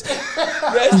Chris.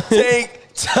 That's Tank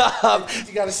Top.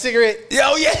 You got a cigarette?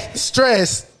 Yo, yeah.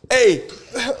 Stress. Hey,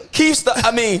 Chris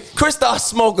started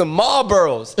smoking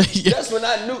Marlboros. That's when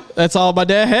I knew. That's all my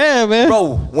dad had, man.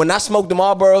 Bro, when I smoked the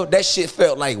Marlboro, that shit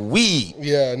felt like weed.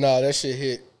 Yeah, no, that shit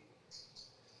hit.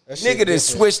 That shit Nigga done different.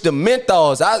 switched to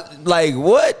menthols. I like,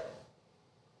 what?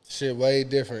 Shit way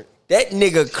different. That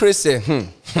nigga Chris said,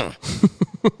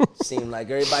 Seemed like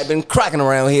everybody been cracking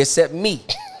around here except me.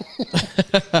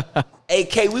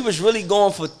 AK, we was really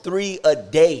going for 3 a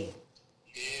day.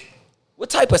 What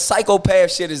type of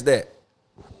psychopath shit is that?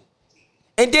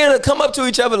 And then they'll come up to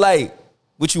each other like,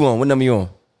 what you on? What number you on?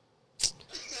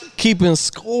 Keeping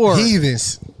score.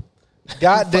 Heathens.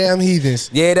 Goddamn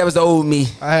heathens. Yeah, that was the old me.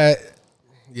 All right.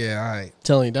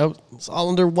 Telling you, that was all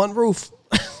under one roof.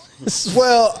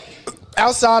 Well,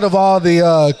 outside of all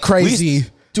the crazy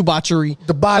Debauchery.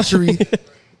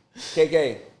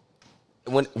 KK,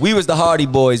 when we was the Hardy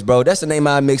Boys, bro. That's the name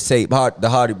of our mixtape, the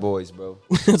Hardy Boys, bro.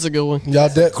 That's a good one.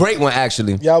 Great one,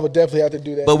 actually. Y'all would definitely have to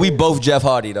do that. But we both Jeff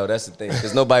Hardy, though. That's the thing.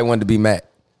 Because nobody wanted to be Matt.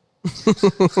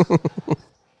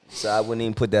 So I wouldn't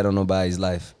even put that on nobody's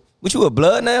life. What, you a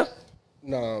blood now?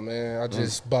 No, man. I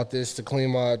just bought this to clean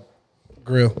my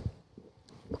grill.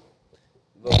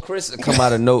 Well, Chris would come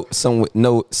out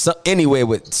of anywhere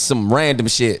with some random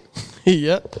shit.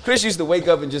 Yeah. Chris used to wake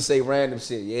up and just say random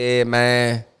shit. Yeah,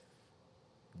 man.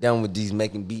 Done with these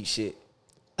making beat shit.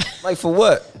 Like, for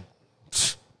what?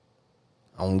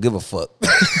 I don't give a fuck. That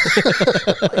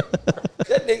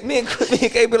nigga, me and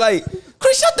K be like,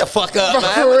 Chris, shut the fuck up,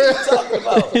 man. What are you talking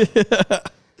about?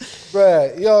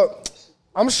 Bruh, yo,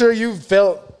 I'm sure you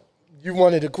felt you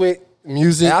wanted to quit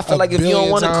music. Yeah, I feel like if you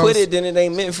don't want to times. quit it, then it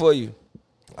ain't meant for you.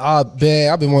 Ah,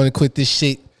 man, I've been wanting to quit this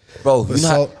shit. Bro, you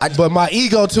know, but my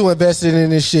ego too invested in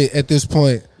this shit at this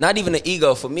point. Not even the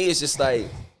ego. For me, it's just like,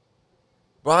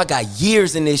 bro, I got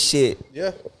years in this shit.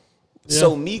 Yeah.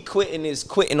 So me quitting is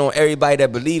quitting on everybody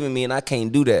that believe in me, and I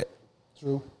can't do that.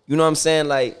 True. You know what I'm saying?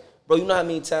 Like, bro, you know how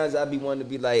many times I be wanting to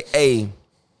be like, hey,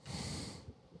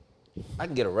 I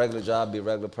can get a regular job, be a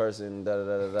regular person, da da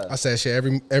da da da. I say that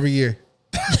shit every year.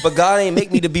 But God ain't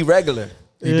make me to be regular.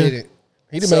 He didn't.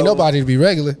 He didn't make nobody to be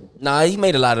regular. Nah, he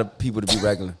made a lot of people to be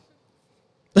regular.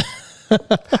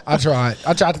 I tried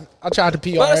to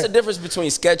PR. But that's the difference between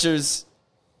Skechers,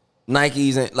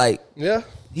 Nikes, and like, Yeah.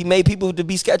 he made people to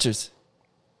be Skechers.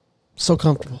 So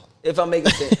comfortable. If I'm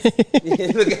making sense.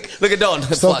 look at Dalton.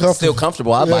 comfortable. Still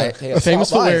comfortable. I'll buy it. Hell, Famous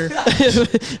for wear.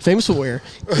 Famous for wear.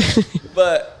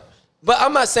 But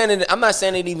I'm not saying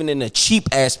it even in a cheap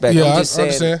aspect. Yeah, I'm just I saying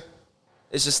understand.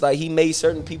 it's just like he made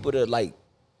certain people to like.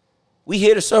 We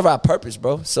here to serve our purpose,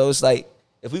 bro. So it's like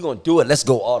if we gonna do it, let's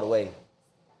go all the way.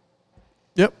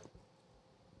 Yep.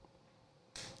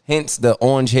 Hence the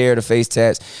orange hair, the face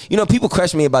tats. You know, people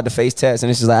question me about the face tats, and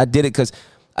it's just like I did it because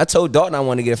I told Dalton I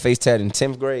wanted to get a face tat in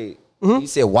 10th grade. He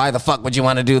said, "Why the fuck would you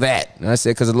want to do that?" And I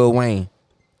said, "Because of Lil Wayne."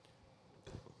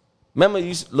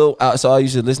 Remember, so all I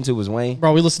used to listen to was Wayne.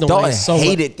 Bro, we listened to Dalton Wayne so much.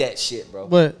 hated that shit, bro.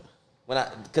 But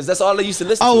Because that's all I used to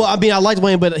listen oh, to. well, I mean, I liked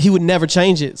Wayne, but he would never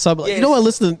change it. So I'm like, Yeah. you don't want to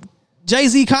listen to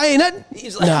Jay-Z, Kanye, nothing?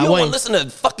 He's like, you don't want to listen to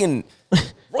fucking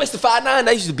Royce the 5'9"?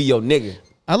 That used to be your nigga.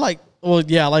 I like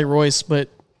Royce, but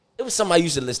It was something I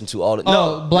used to listen to all the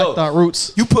Black Thought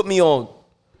Roots. You put me on.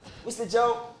 What's the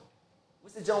joke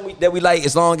that we like?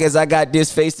 As long as I got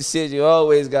this face to shit, you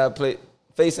always got to play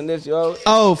facing this. You always.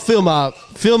 Oh, Phil Mob.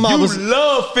 Phil Mob You was.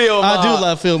 love Phil Mob. I do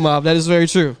love Phil Mob. That is very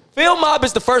true. Phil Mob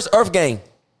is the first Earth Gang.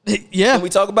 Yeah. Can we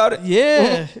talk about it?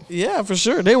 Yeah. Yeah, for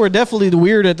sure. They were definitely the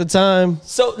weird at the time.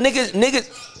 So niggas,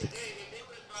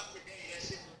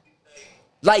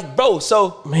 like bro.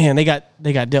 So Man, they got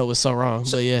dealt with so wrong.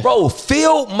 But yeah. bro,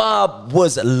 Phil Mob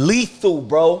was lethal,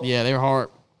 bro. Yeah, they were hard.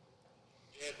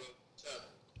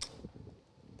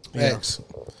 Thanks.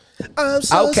 I'm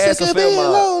so Outkast sick or of Phil being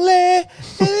Mob? lonely.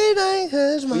 Every night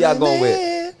hurts my Who y'all going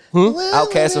with?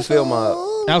 Outkast or Phil Mob?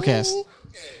 Outkast.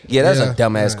 Yeah, that's Yeah. a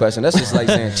dumbass question. That's just like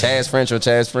saying Chaz French or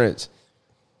Chaz French.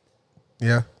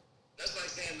 Yeah. That's like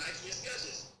saying Nike or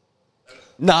Skechers.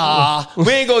 Nah,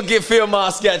 we ain't gonna get Phil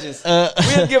Mob sketches.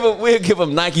 We'll give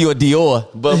him Nike or Dior,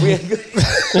 but we.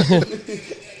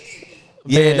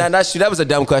 Yeah, that's that was a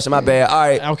dumb question. My bad. All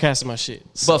right, Outkast is my shit.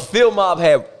 but Phil Mob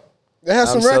had. They have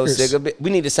some I'm so records. sick of it. We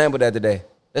need to sample that today.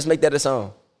 Let's make that a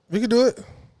song. We can do it.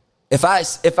 If I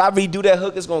redo that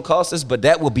hook, it's gonna cost us, but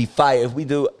that will be fire if we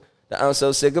do. I'm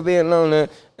so sick of being lonely.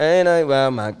 Ain't I well,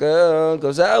 my girl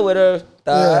goes out with her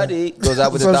thotty. Goes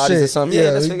out with the Some thotties or shit. something. Yeah,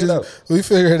 let's we figure it out. We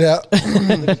figure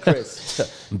it out.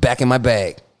 Chris, back in my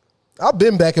bag. I've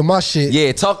been back in my shit.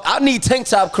 Yeah, talk. I need tank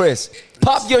top, Chris.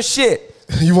 Pop your shit.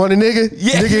 You want a nigga?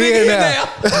 Yeah, nigga nigga in in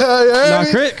now.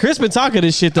 Nah, Chris been talking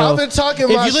this shit though. I've been talking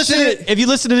if my you listen shit if you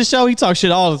listen to the show, he talks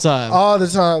shit all the time. all the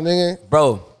time, nigga.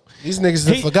 Bro, These niggas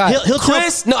have forgot. He'll tell-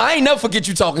 Chris, no, I ain't never forget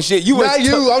you talking shit. You Not was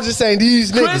you. I'm just saying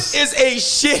these Chris niggas. is a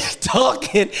shit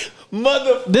talking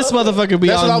mother. this motherfucker be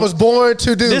That's on. what I was born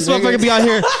to do. this nigga. motherfucker be on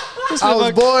here. This I was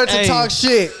motherfucker- born to Hey, talk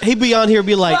shit. He be on here,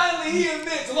 be like, Finally, he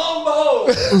admits, long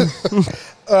behold.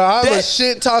 I'm a That-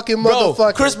 shit talking Bro,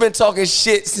 motherfucker. Chris been talking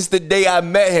shit since the day I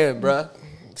met him, bro.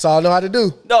 That's all I know how to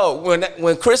do. No,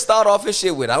 when Chris started off his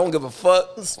shit with, I don't give a fuck.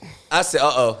 I said,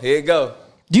 here you go.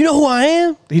 do you know who I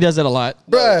am? He does that a lot.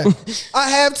 Bruh, I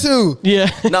have to. Yeah.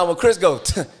 Now when Chris go,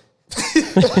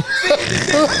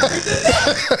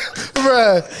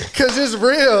 Bruh, because it's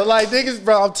real. Like, niggas,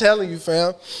 bro, I'm telling you,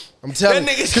 fam. I'm telling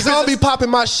That you. nigga- Because I don't be popping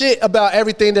my shit about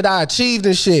everything that I achieved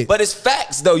and shit. but it's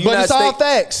facts though. But it's all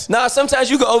facts. Nah, sometimes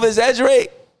you can over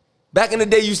exaggerate. Back in the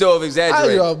day, you used to over I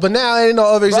exaggerate. know, but now I ain't no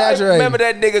over exaggerating. Remember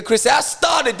that nigga Chris said, I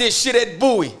started this shit at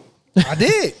Bowie. I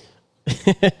did.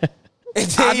 And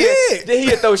then I did. Then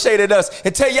he'd throw shade at us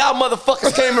until y'all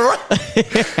motherfuckers came around.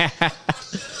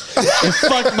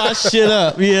 Fuck my shit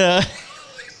up. Yeah.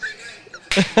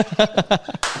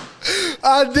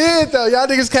 I did, though. Y'all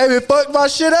niggas came and fucked my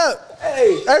shit up.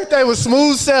 Hey, Everything was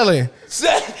smooth selling.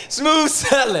 smooth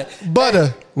selling.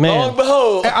 Butter. Man. Long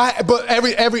behold. But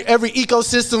every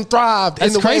ecosystem thrived in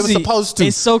That's the way it crazy. was supposed to.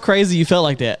 It's so crazy you felt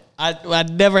like that. I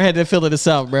never had that feeling this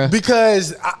out, bro.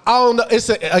 Because I don't know. It's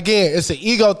an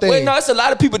ego thing. Wait, no, it's a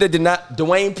lot of people that did not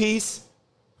Dwayne Peace,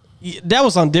 That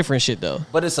was on different shit though.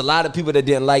 but it's a lot of people that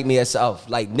didn't like me at South.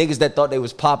 Like niggas that thought they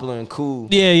was popular and cool.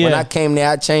 Yeah, yeah. When I came there,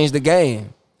 I changed the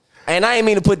game. And I ain't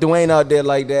mean to put Dwayne out there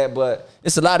like that, but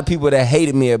it's a lot of people that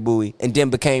hated me at Bowie and then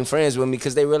became friends with me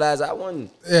because they realized I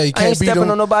wasn't. Yeah, you I can't ain't be stepping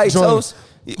doing- on nobody's joining- toes.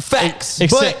 Facts.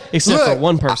 Except look, for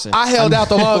one person. I held out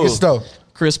the longest, though.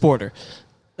 Chris Porter.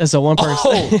 That's the one person.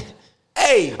 Oh,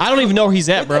 hey, I don't even know where he's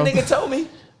at, bro. that nigga told me.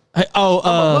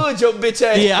 Oh, Hood your bitch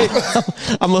ass. yeah.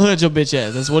 I'm gonna hood your bitch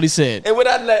ass. That's what he said. And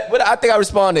I think I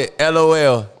responded,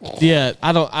 LOL. Yeah,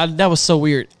 that was so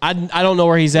weird. I don't know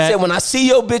where he's He at. said, when I see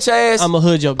your bitch ass, I'm a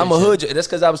hood your bitch I'm a ass. hood your. That's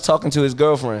because I was talking to his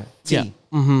girlfriend. T. Yeah.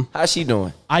 Mm-hmm. How's she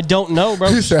doing? I don't know, bro.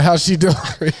 You said, how's she doing?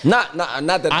 Not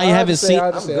that I haven't seen.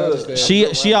 good.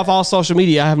 She off all social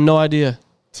media. I have no idea.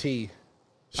 T.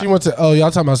 She went to,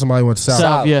 y'all talking about somebody who went to South.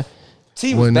 South, yeah.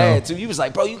 T Well, was no. bad too. You was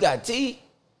like, bro, you got T.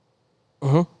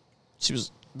 She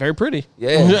was very pretty.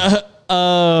 Yeah.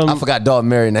 I forgot Dawn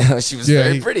Mary now. She was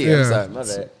very pretty. yeah. I'm sorry, my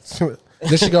bad.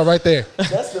 There she go right there.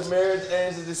 That's the marriage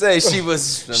answer to say. She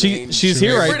was. She's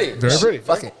here right. pretty. Very pretty.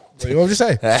 Fuck it. What do you want me to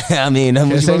say? I mean, what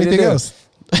Can't you say want me to anything do? else.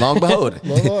 Long behold.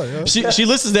 Yeah. She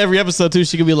listens to every episode too.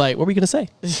 She could be like, "What were we gonna say?"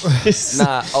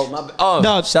 Nah. Oh my. Oh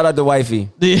No. Shout out to wifey.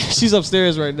 She's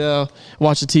upstairs right now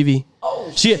watching TV.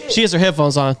 Oh She has her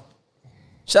headphones on.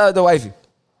 Shout out to wifey.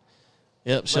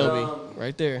 Yep, Shelby,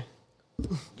 right there.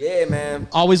 Yeah, man.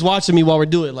 Always watching me while we're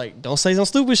doing it. Like, don't say some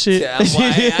stupid shit. Yeah,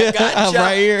 I got I'm ya.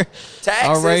 right here.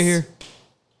 Taxes. I'm right here.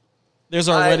 There's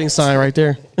our All right. wedding sign right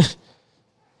there.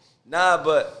 Nah,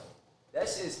 but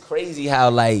that's just crazy how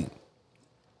like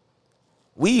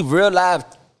we real life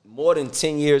more than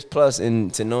 10 years plus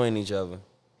into knowing each other.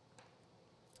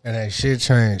 And ain't shit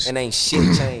changed. And ain't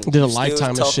shit changed. Did a You still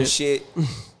lifetime of talking shit.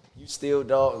 You still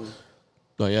Dalton.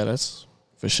 Oh yeah, that's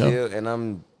for sure. Still, and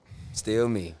I'm still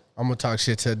me. I'm gonna talk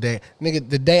shit to the day, nigga.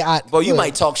 The day I, Bro, you look,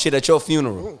 might talk shit at your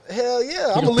funeral. hell yeah,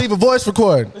 I'm gonna leave a voice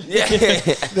recording. Yeah.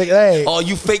 Nigga, hey, Oh,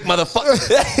 you fake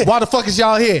motherfucker. why the fuck is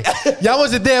y'all here? Y'all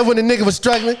wasn't there when the nigga was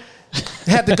struggling.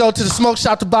 Had to go to the smoke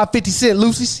shop to buy 50 cent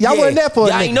Lucy's. Y'all wasn't there for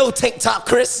it. Y'all ain't know Tank Top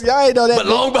Chris. Y'all ain't know that. But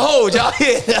long behold, y'all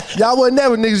here. Y'all wasn't there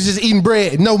when niggas just eating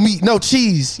bread, no meat, no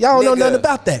cheese. Y'all don't know Nigga, nothing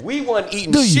about that. We wasn't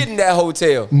eating Do you? shit in that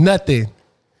hotel. Nothing.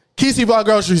 Kesey bought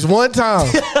groceries one time.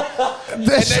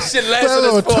 that shit lasted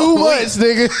us for 2 a week. months,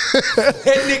 nigga.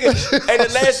 That nigga, and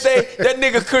the last day, that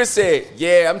nigga Chris said,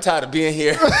 "Yeah, I'm tired of being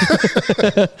here."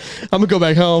 I'm gonna go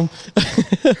back home.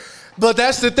 But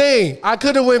that's the thing. I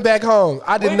could have went back home.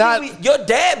 I did not. Your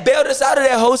dad bailed us out of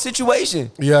that whole situation.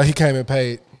 Yeah, he came and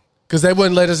paid. Because they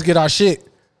wouldn't let us get our shit.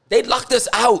 They locked us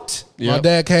out. My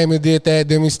dad came and did that.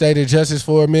 Then we stayed at Justice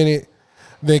for a minute.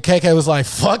 Then KK was like,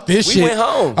 fuck this We shit. went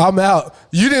home. I'm out.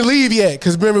 You didn't leave yet.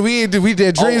 Because remember, we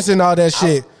did dreams and all that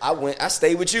shit. I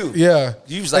stayed with you. Yeah.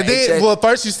 You was like, and then, hey, Chad. well,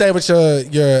 first you stayed with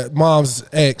your mom's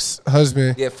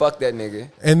ex-husband. Yeah, fuck that nigga.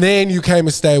 And then you came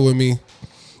and stayed with me.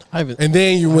 And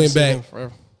then you went back.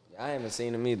 I haven't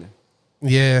seen him either.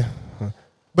 Yeah.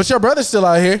 But your brother's still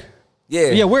out here.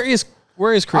 Yeah. Yeah, where is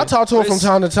Chris? I talk to him from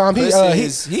time to time. He's out here.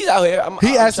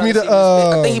 He asked trying me to to, see this.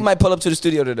 I think he might pull up to the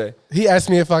studio today. He asked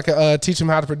me if I could teach him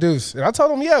how to produce. And I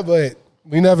told him, yeah, but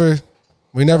we never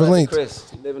linked. Chris,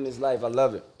 he living his life. I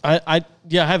love it. I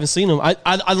haven't seen him. Last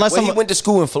Well, he time went to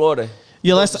school in Florida. yeah, He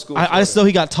went last to school in I Florida. just know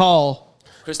he got tall.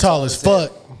 Chris Tall as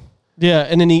fuck. Yeah,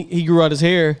 and then he grew out his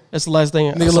hair. That's the last thing.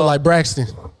 I Nigga saw. look like Braxton.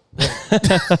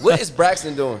 What is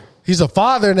Braxton doing? He's a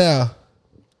father now.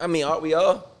 I mean, aren't we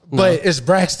all? But it's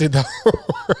Braxton though.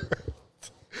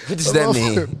 What does that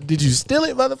mean? Did you steal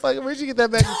it, motherfucker? Where'd you get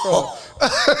that back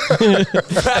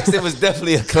from? Braxton was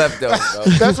definitely a klepto, bro.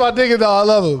 That's my nigga though. I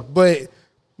love him. But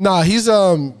nah, he's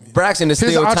Braxton is his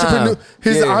still time.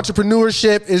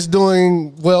 entrepreneurship is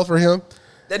doing well for him.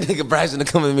 That nigga Braxton to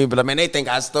come at me, but I mean, they think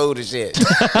I stole the shit.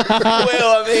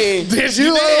 Well, I mean, Did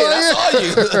you? did. I saw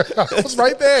you. I was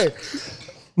right there.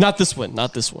 Not this one.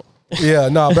 Not this one. Yeah,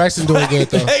 no, Braxton doing good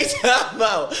though. Hey, time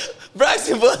out.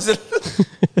 Braxton wasn't.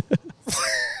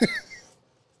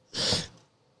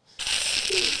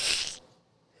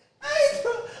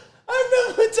 I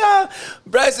remember one time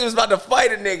Braxton was about to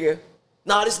fight a nigga.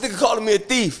 Nah, this nigga calling me a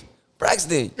thief.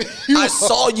 Braxton, I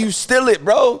saw you steal it,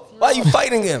 bro. Why you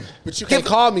fighting him? But you can't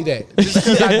call me that. Just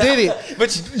because I did it.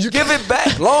 But you give it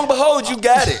back. Long behold, you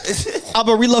got it. I'm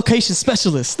a relocation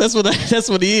specialist. That's what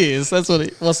he is. That's what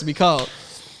he wants to be called.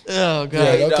 Oh god.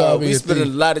 Yeah, don't call me we a spent a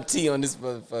thief. lot of tea on this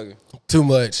motherfucker. Too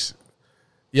much.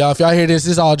 Y'all, if y'all hear this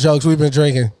is all jokes. We've been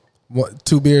drinking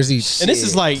 2 beers each. And this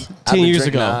is like I've 10 been years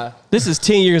drinking, ago. nah. This is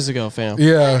 10 years ago, fam.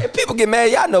 Yeah. If people get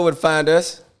mad, y'all know where to find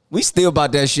us. We still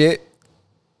about that shit.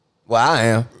 Well, I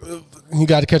am. You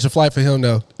got to catch a flight for him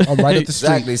though. I'm right up the street.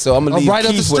 Exactly. So I'm gonna leave right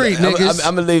up the Keith street, with, niggas.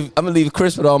 I'm gonna leave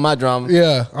Chris with all my drama.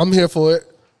 Yeah, I'm here for it.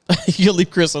 You'll leave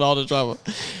Chris with all the drama.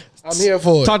 I'm here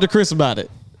for it. Talk to Chris about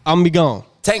it. I'm gonna be gone.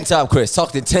 Tank Top Chris.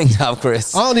 Talk to Tank Top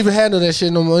Chris. I don't even handle that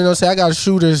shit no more. You know what I'm saying? I got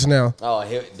shooters now. Oh,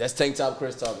 here, that's Tank Top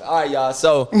Chris talking. All right, y'all.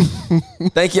 So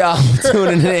thank y'all for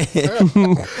tuning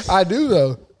in. I do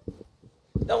though.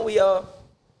 Don't we all?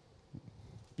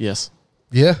 Yes.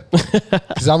 Yeah.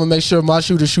 Because I'm going to make sure my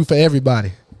shooters shoot for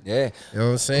everybody. Yeah. You know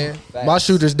what I'm saying? Facts. My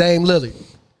shooter's Dame Lillard.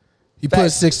 He put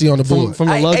Facts. 60 on the board. From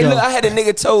the Hey, logo. look, I had a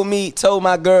nigga told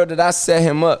my girl that I set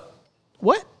him up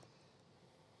What?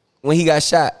 when he got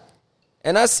shot,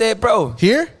 and I said, bro,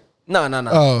 Here? no.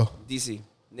 Oh. DC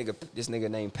this nigga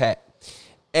named Pat,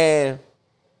 and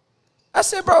I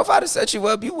said, bro, if I'd have set you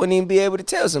up, you wouldn't even be able to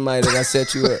tell somebody that I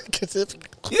set you up.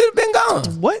 You'd have been gone.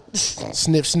 What?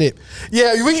 Snip, snip.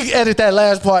 Yeah, we can edit that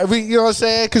last part. You know what I'm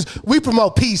saying? Because we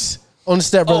promote peace on the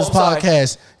Step Brothers I'm sorry.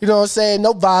 podcast. You know what I'm saying?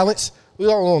 No violence. We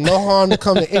don't want no harm to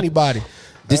come to anybody.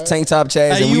 This tank top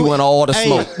Chaz, Hey, and we want all the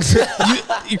smoke.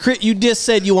 You just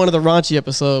said you wanted the raunchy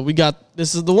episode.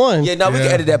 This is the one. Yeah, no, we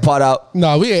can edit that part out.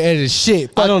 No, we ain't edited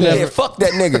shit. Fuck don't that. Yeah, fuck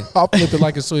that nigga. I'll flip it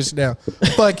like a switch now.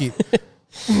 Fuck it.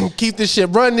 Keep this shit.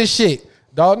 Run this shit.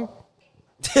 Dalton?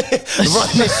 Run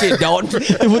this shit, Dalton.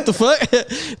 What the fuck?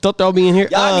 Don't throw me in here.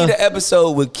 Y'all need an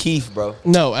episode with Keith, bro.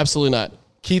 No, absolutely not.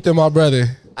 Keith and my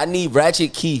brother. I need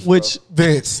Ratchet Keith. Which,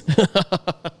 Vince.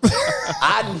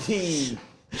 I need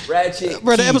Ratchet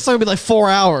bro, the Keith. episode would be like 4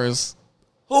 hours.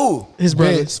 Who? His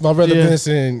brother. Vince. My brother Yeah. Vince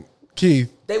and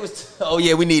Keith. They was. Oh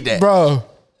yeah, we need that. Bro.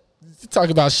 Talk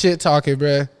about shit talking,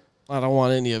 bro. I don't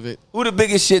want any of it. Who the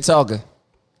biggest shit talker?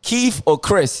 Keith or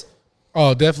Chris?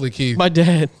 Oh, definitely Keith. My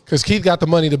dad. Because Keith got the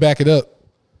money to back it up.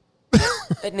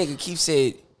 That nigga Keith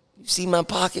said, "You see my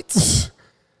pockets?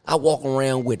 I walk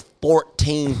around with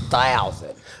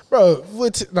 14,000." Bro,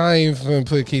 I ain't even finna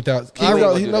put Keith out. Keith, ain't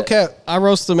gonna he do no that. cap. I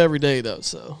roast him every day though,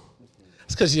 so.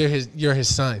 It's because you're his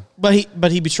son. But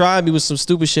he be trying me with some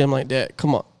stupid shit. I'm like, Dad,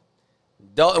 come on.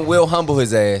 Dalton will humble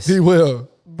his ass. He will.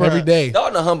 Every day.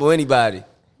 Dalton will humble anybody.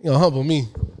 You know, humble me.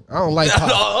 I don't like pie.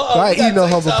 Oh, I ain't eat no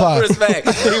humble pie. Chris back.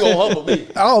 He gonna humble me.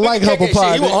 I don't like humble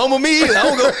pie. He won't humble me either. I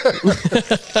don't go.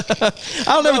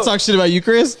 I don't ever talk shit about you,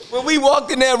 Chris. When we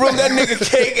walked in that room, that nigga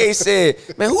KK said,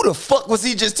 "Man, who the fuck was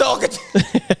he just talking to?"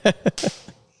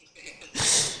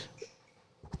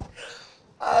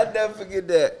 I'll never forget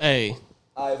that. Hey,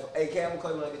 Hey, Cam, I'm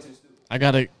calling when I get to the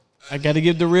studio. I gotta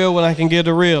give the real when I can give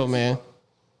the real, man.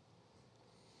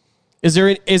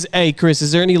 Chris,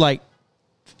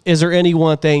 is there any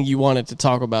one thing you wanted to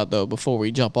talk about though before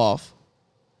we jump off?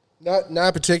 Not in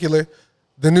particular.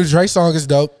 The new Drake song is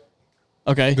dope.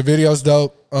 Okay. The video's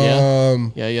dope.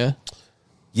 Yeah.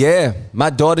 Yeah, my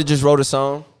daughter just wrote a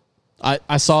song,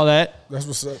 I saw that. That's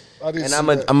what's up. I didn't and see I'm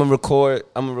that.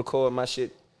 gonna record my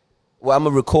shit. Well, I'm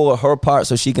gonna record her part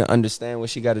so she can understand what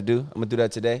she got to do. I'm gonna do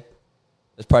that today.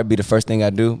 That's probably be the first thing I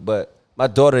do. But my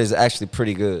daughter is actually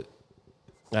pretty good.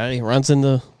 Hey, runs in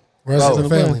the Rest of the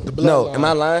family. The No, bloodline. am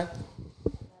I lying?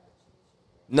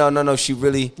 No. She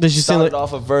really Did she sing started like-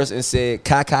 off a verse and said,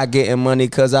 "Kaka getting money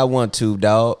cause I want to,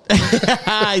 dog."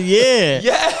 yeah.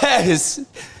 Yes.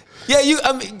 Yeah,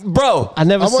 I mean, bro. I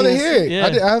never. I want to seen hear it. Yeah.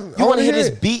 I You want to hear this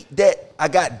it. beat that I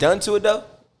got done to it though?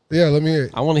 Yeah, let me hear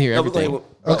it. I want to hear No, we're gonna everything. hear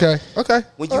bro, Okay.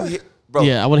 When you hear, bro,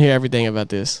 Yeah, I want to hear everything about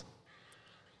this.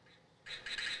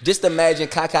 just imagine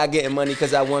Kaka getting money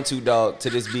cause I want to, dog, to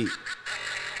this beat.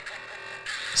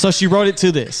 So she wrote it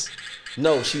to this.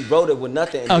 No, she wrote it with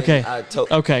nothing. And Okay. then I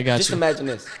told, Okay, got Just you. imagine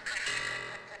this.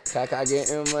 Kaka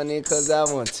getting money cause I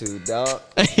want to, dog.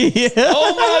 Yeah.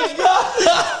 Oh my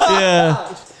God.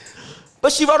 Yeah.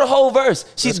 But she wrote a whole verse.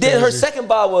 She That's did. Her crazy. second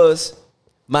bar was,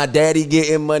 "My daddy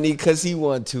getting money cause he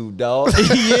want to, dog."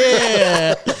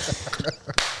 Yeah.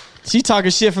 She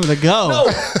talking shit from the go.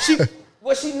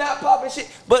 No, she not popping shit.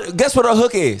 But guess what her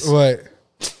hook is? What?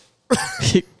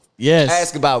 Yes.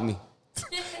 Ask about me.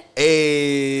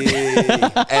 Hey,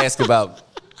 ask about me.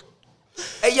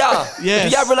 Hey y'all,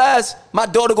 Yes. do y'all realize my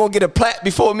daughter gonna get a plat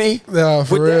before me? No,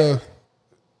 for With that? real.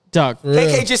 Doc.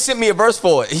 KK just sent me a verse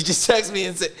for it. He just texted me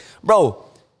and said, "Bro,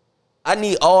 I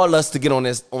need all us to get on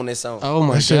this song." Oh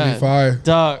my That should God. be fire.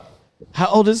 Doc. How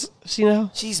old is she now?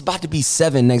 She's about to be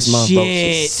 7 next month, bro.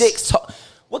 She's Shit. 6.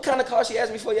 What kind of car she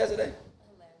asked me for yesterday?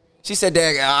 She said,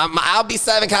 "Dad, I'll be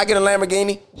 7. Can I get a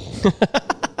Lamborghini?"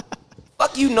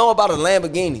 Fuck you know about a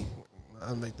Lamborghini.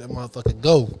 I'll make that motherfucker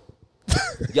go.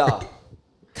 Y'all,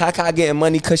 Kaka getting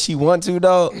money because she want to,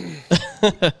 dog.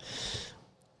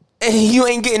 And you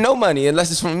ain't getting no money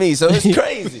unless it's from me, so it's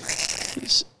crazy.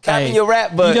 Capping Hey, your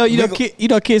rap, but you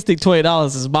know, kids think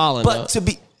 $20 is balling. but to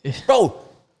be, bro,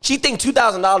 she think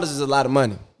 $2,000 is a lot of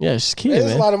money. Yeah, she's a kid, It's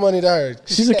man. a lot of money to her.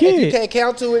 She's a If kid. you can't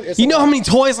count to it, it's You a know lot. how many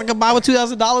toys I could buy with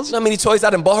 $2,000? You know how many toys I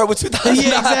done bought her with $2,000?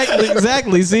 Yeah,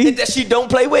 exactly. See? That she don't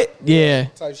play with. Yeah.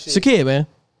 Type shit. She's a kid, man.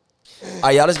 All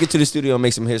right, y'all, let's get to the studio and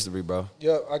make some history, bro.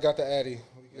 Yep, I got the Addy.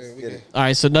 We good. All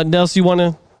right, so nothing else you want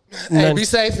to? Hey, be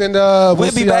safe and we'll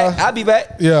We'll see be back. y'all. I'll be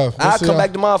back. Yeah, we'll I'll see come y'all.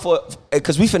 back tomorrow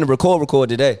because we finna record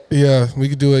today. Yeah, we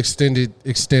could do extended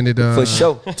For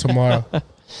sure. tomorrow.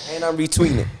 And I'm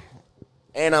retweeting it.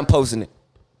 And I'm posting it.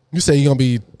 You say you're gonna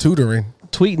be tutoring.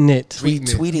 Tweeting it.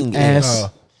 Retweeting it. Ass.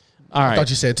 Oh, All I right. thought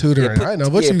you said tutoring. I know,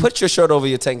 but you put your shirt over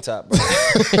your tank top, bro.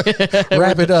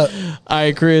 wrap it up. All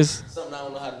right, Chris. Something I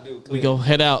don't know how to do. We go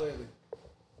head out.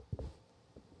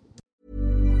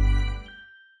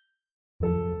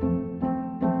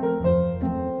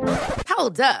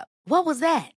 Hold up. What was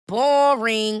that?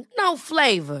 Boring. No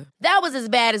flavor. That was as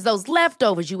bad as those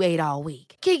leftovers you ate all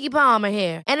week. Keke Palmer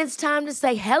here, and it's time to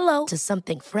say hello to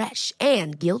something fresh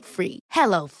and guilt-free.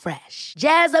 Hello Fresh.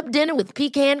 Jazz up dinner with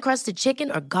pecan-crusted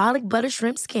chicken or garlic butter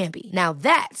shrimp scampi. Now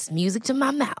that's music to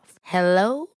my mouth.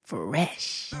 Hello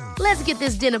Fresh. Let's get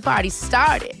this dinner party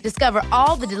started. Discover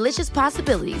all the delicious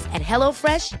possibilities at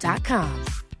hellofresh.com.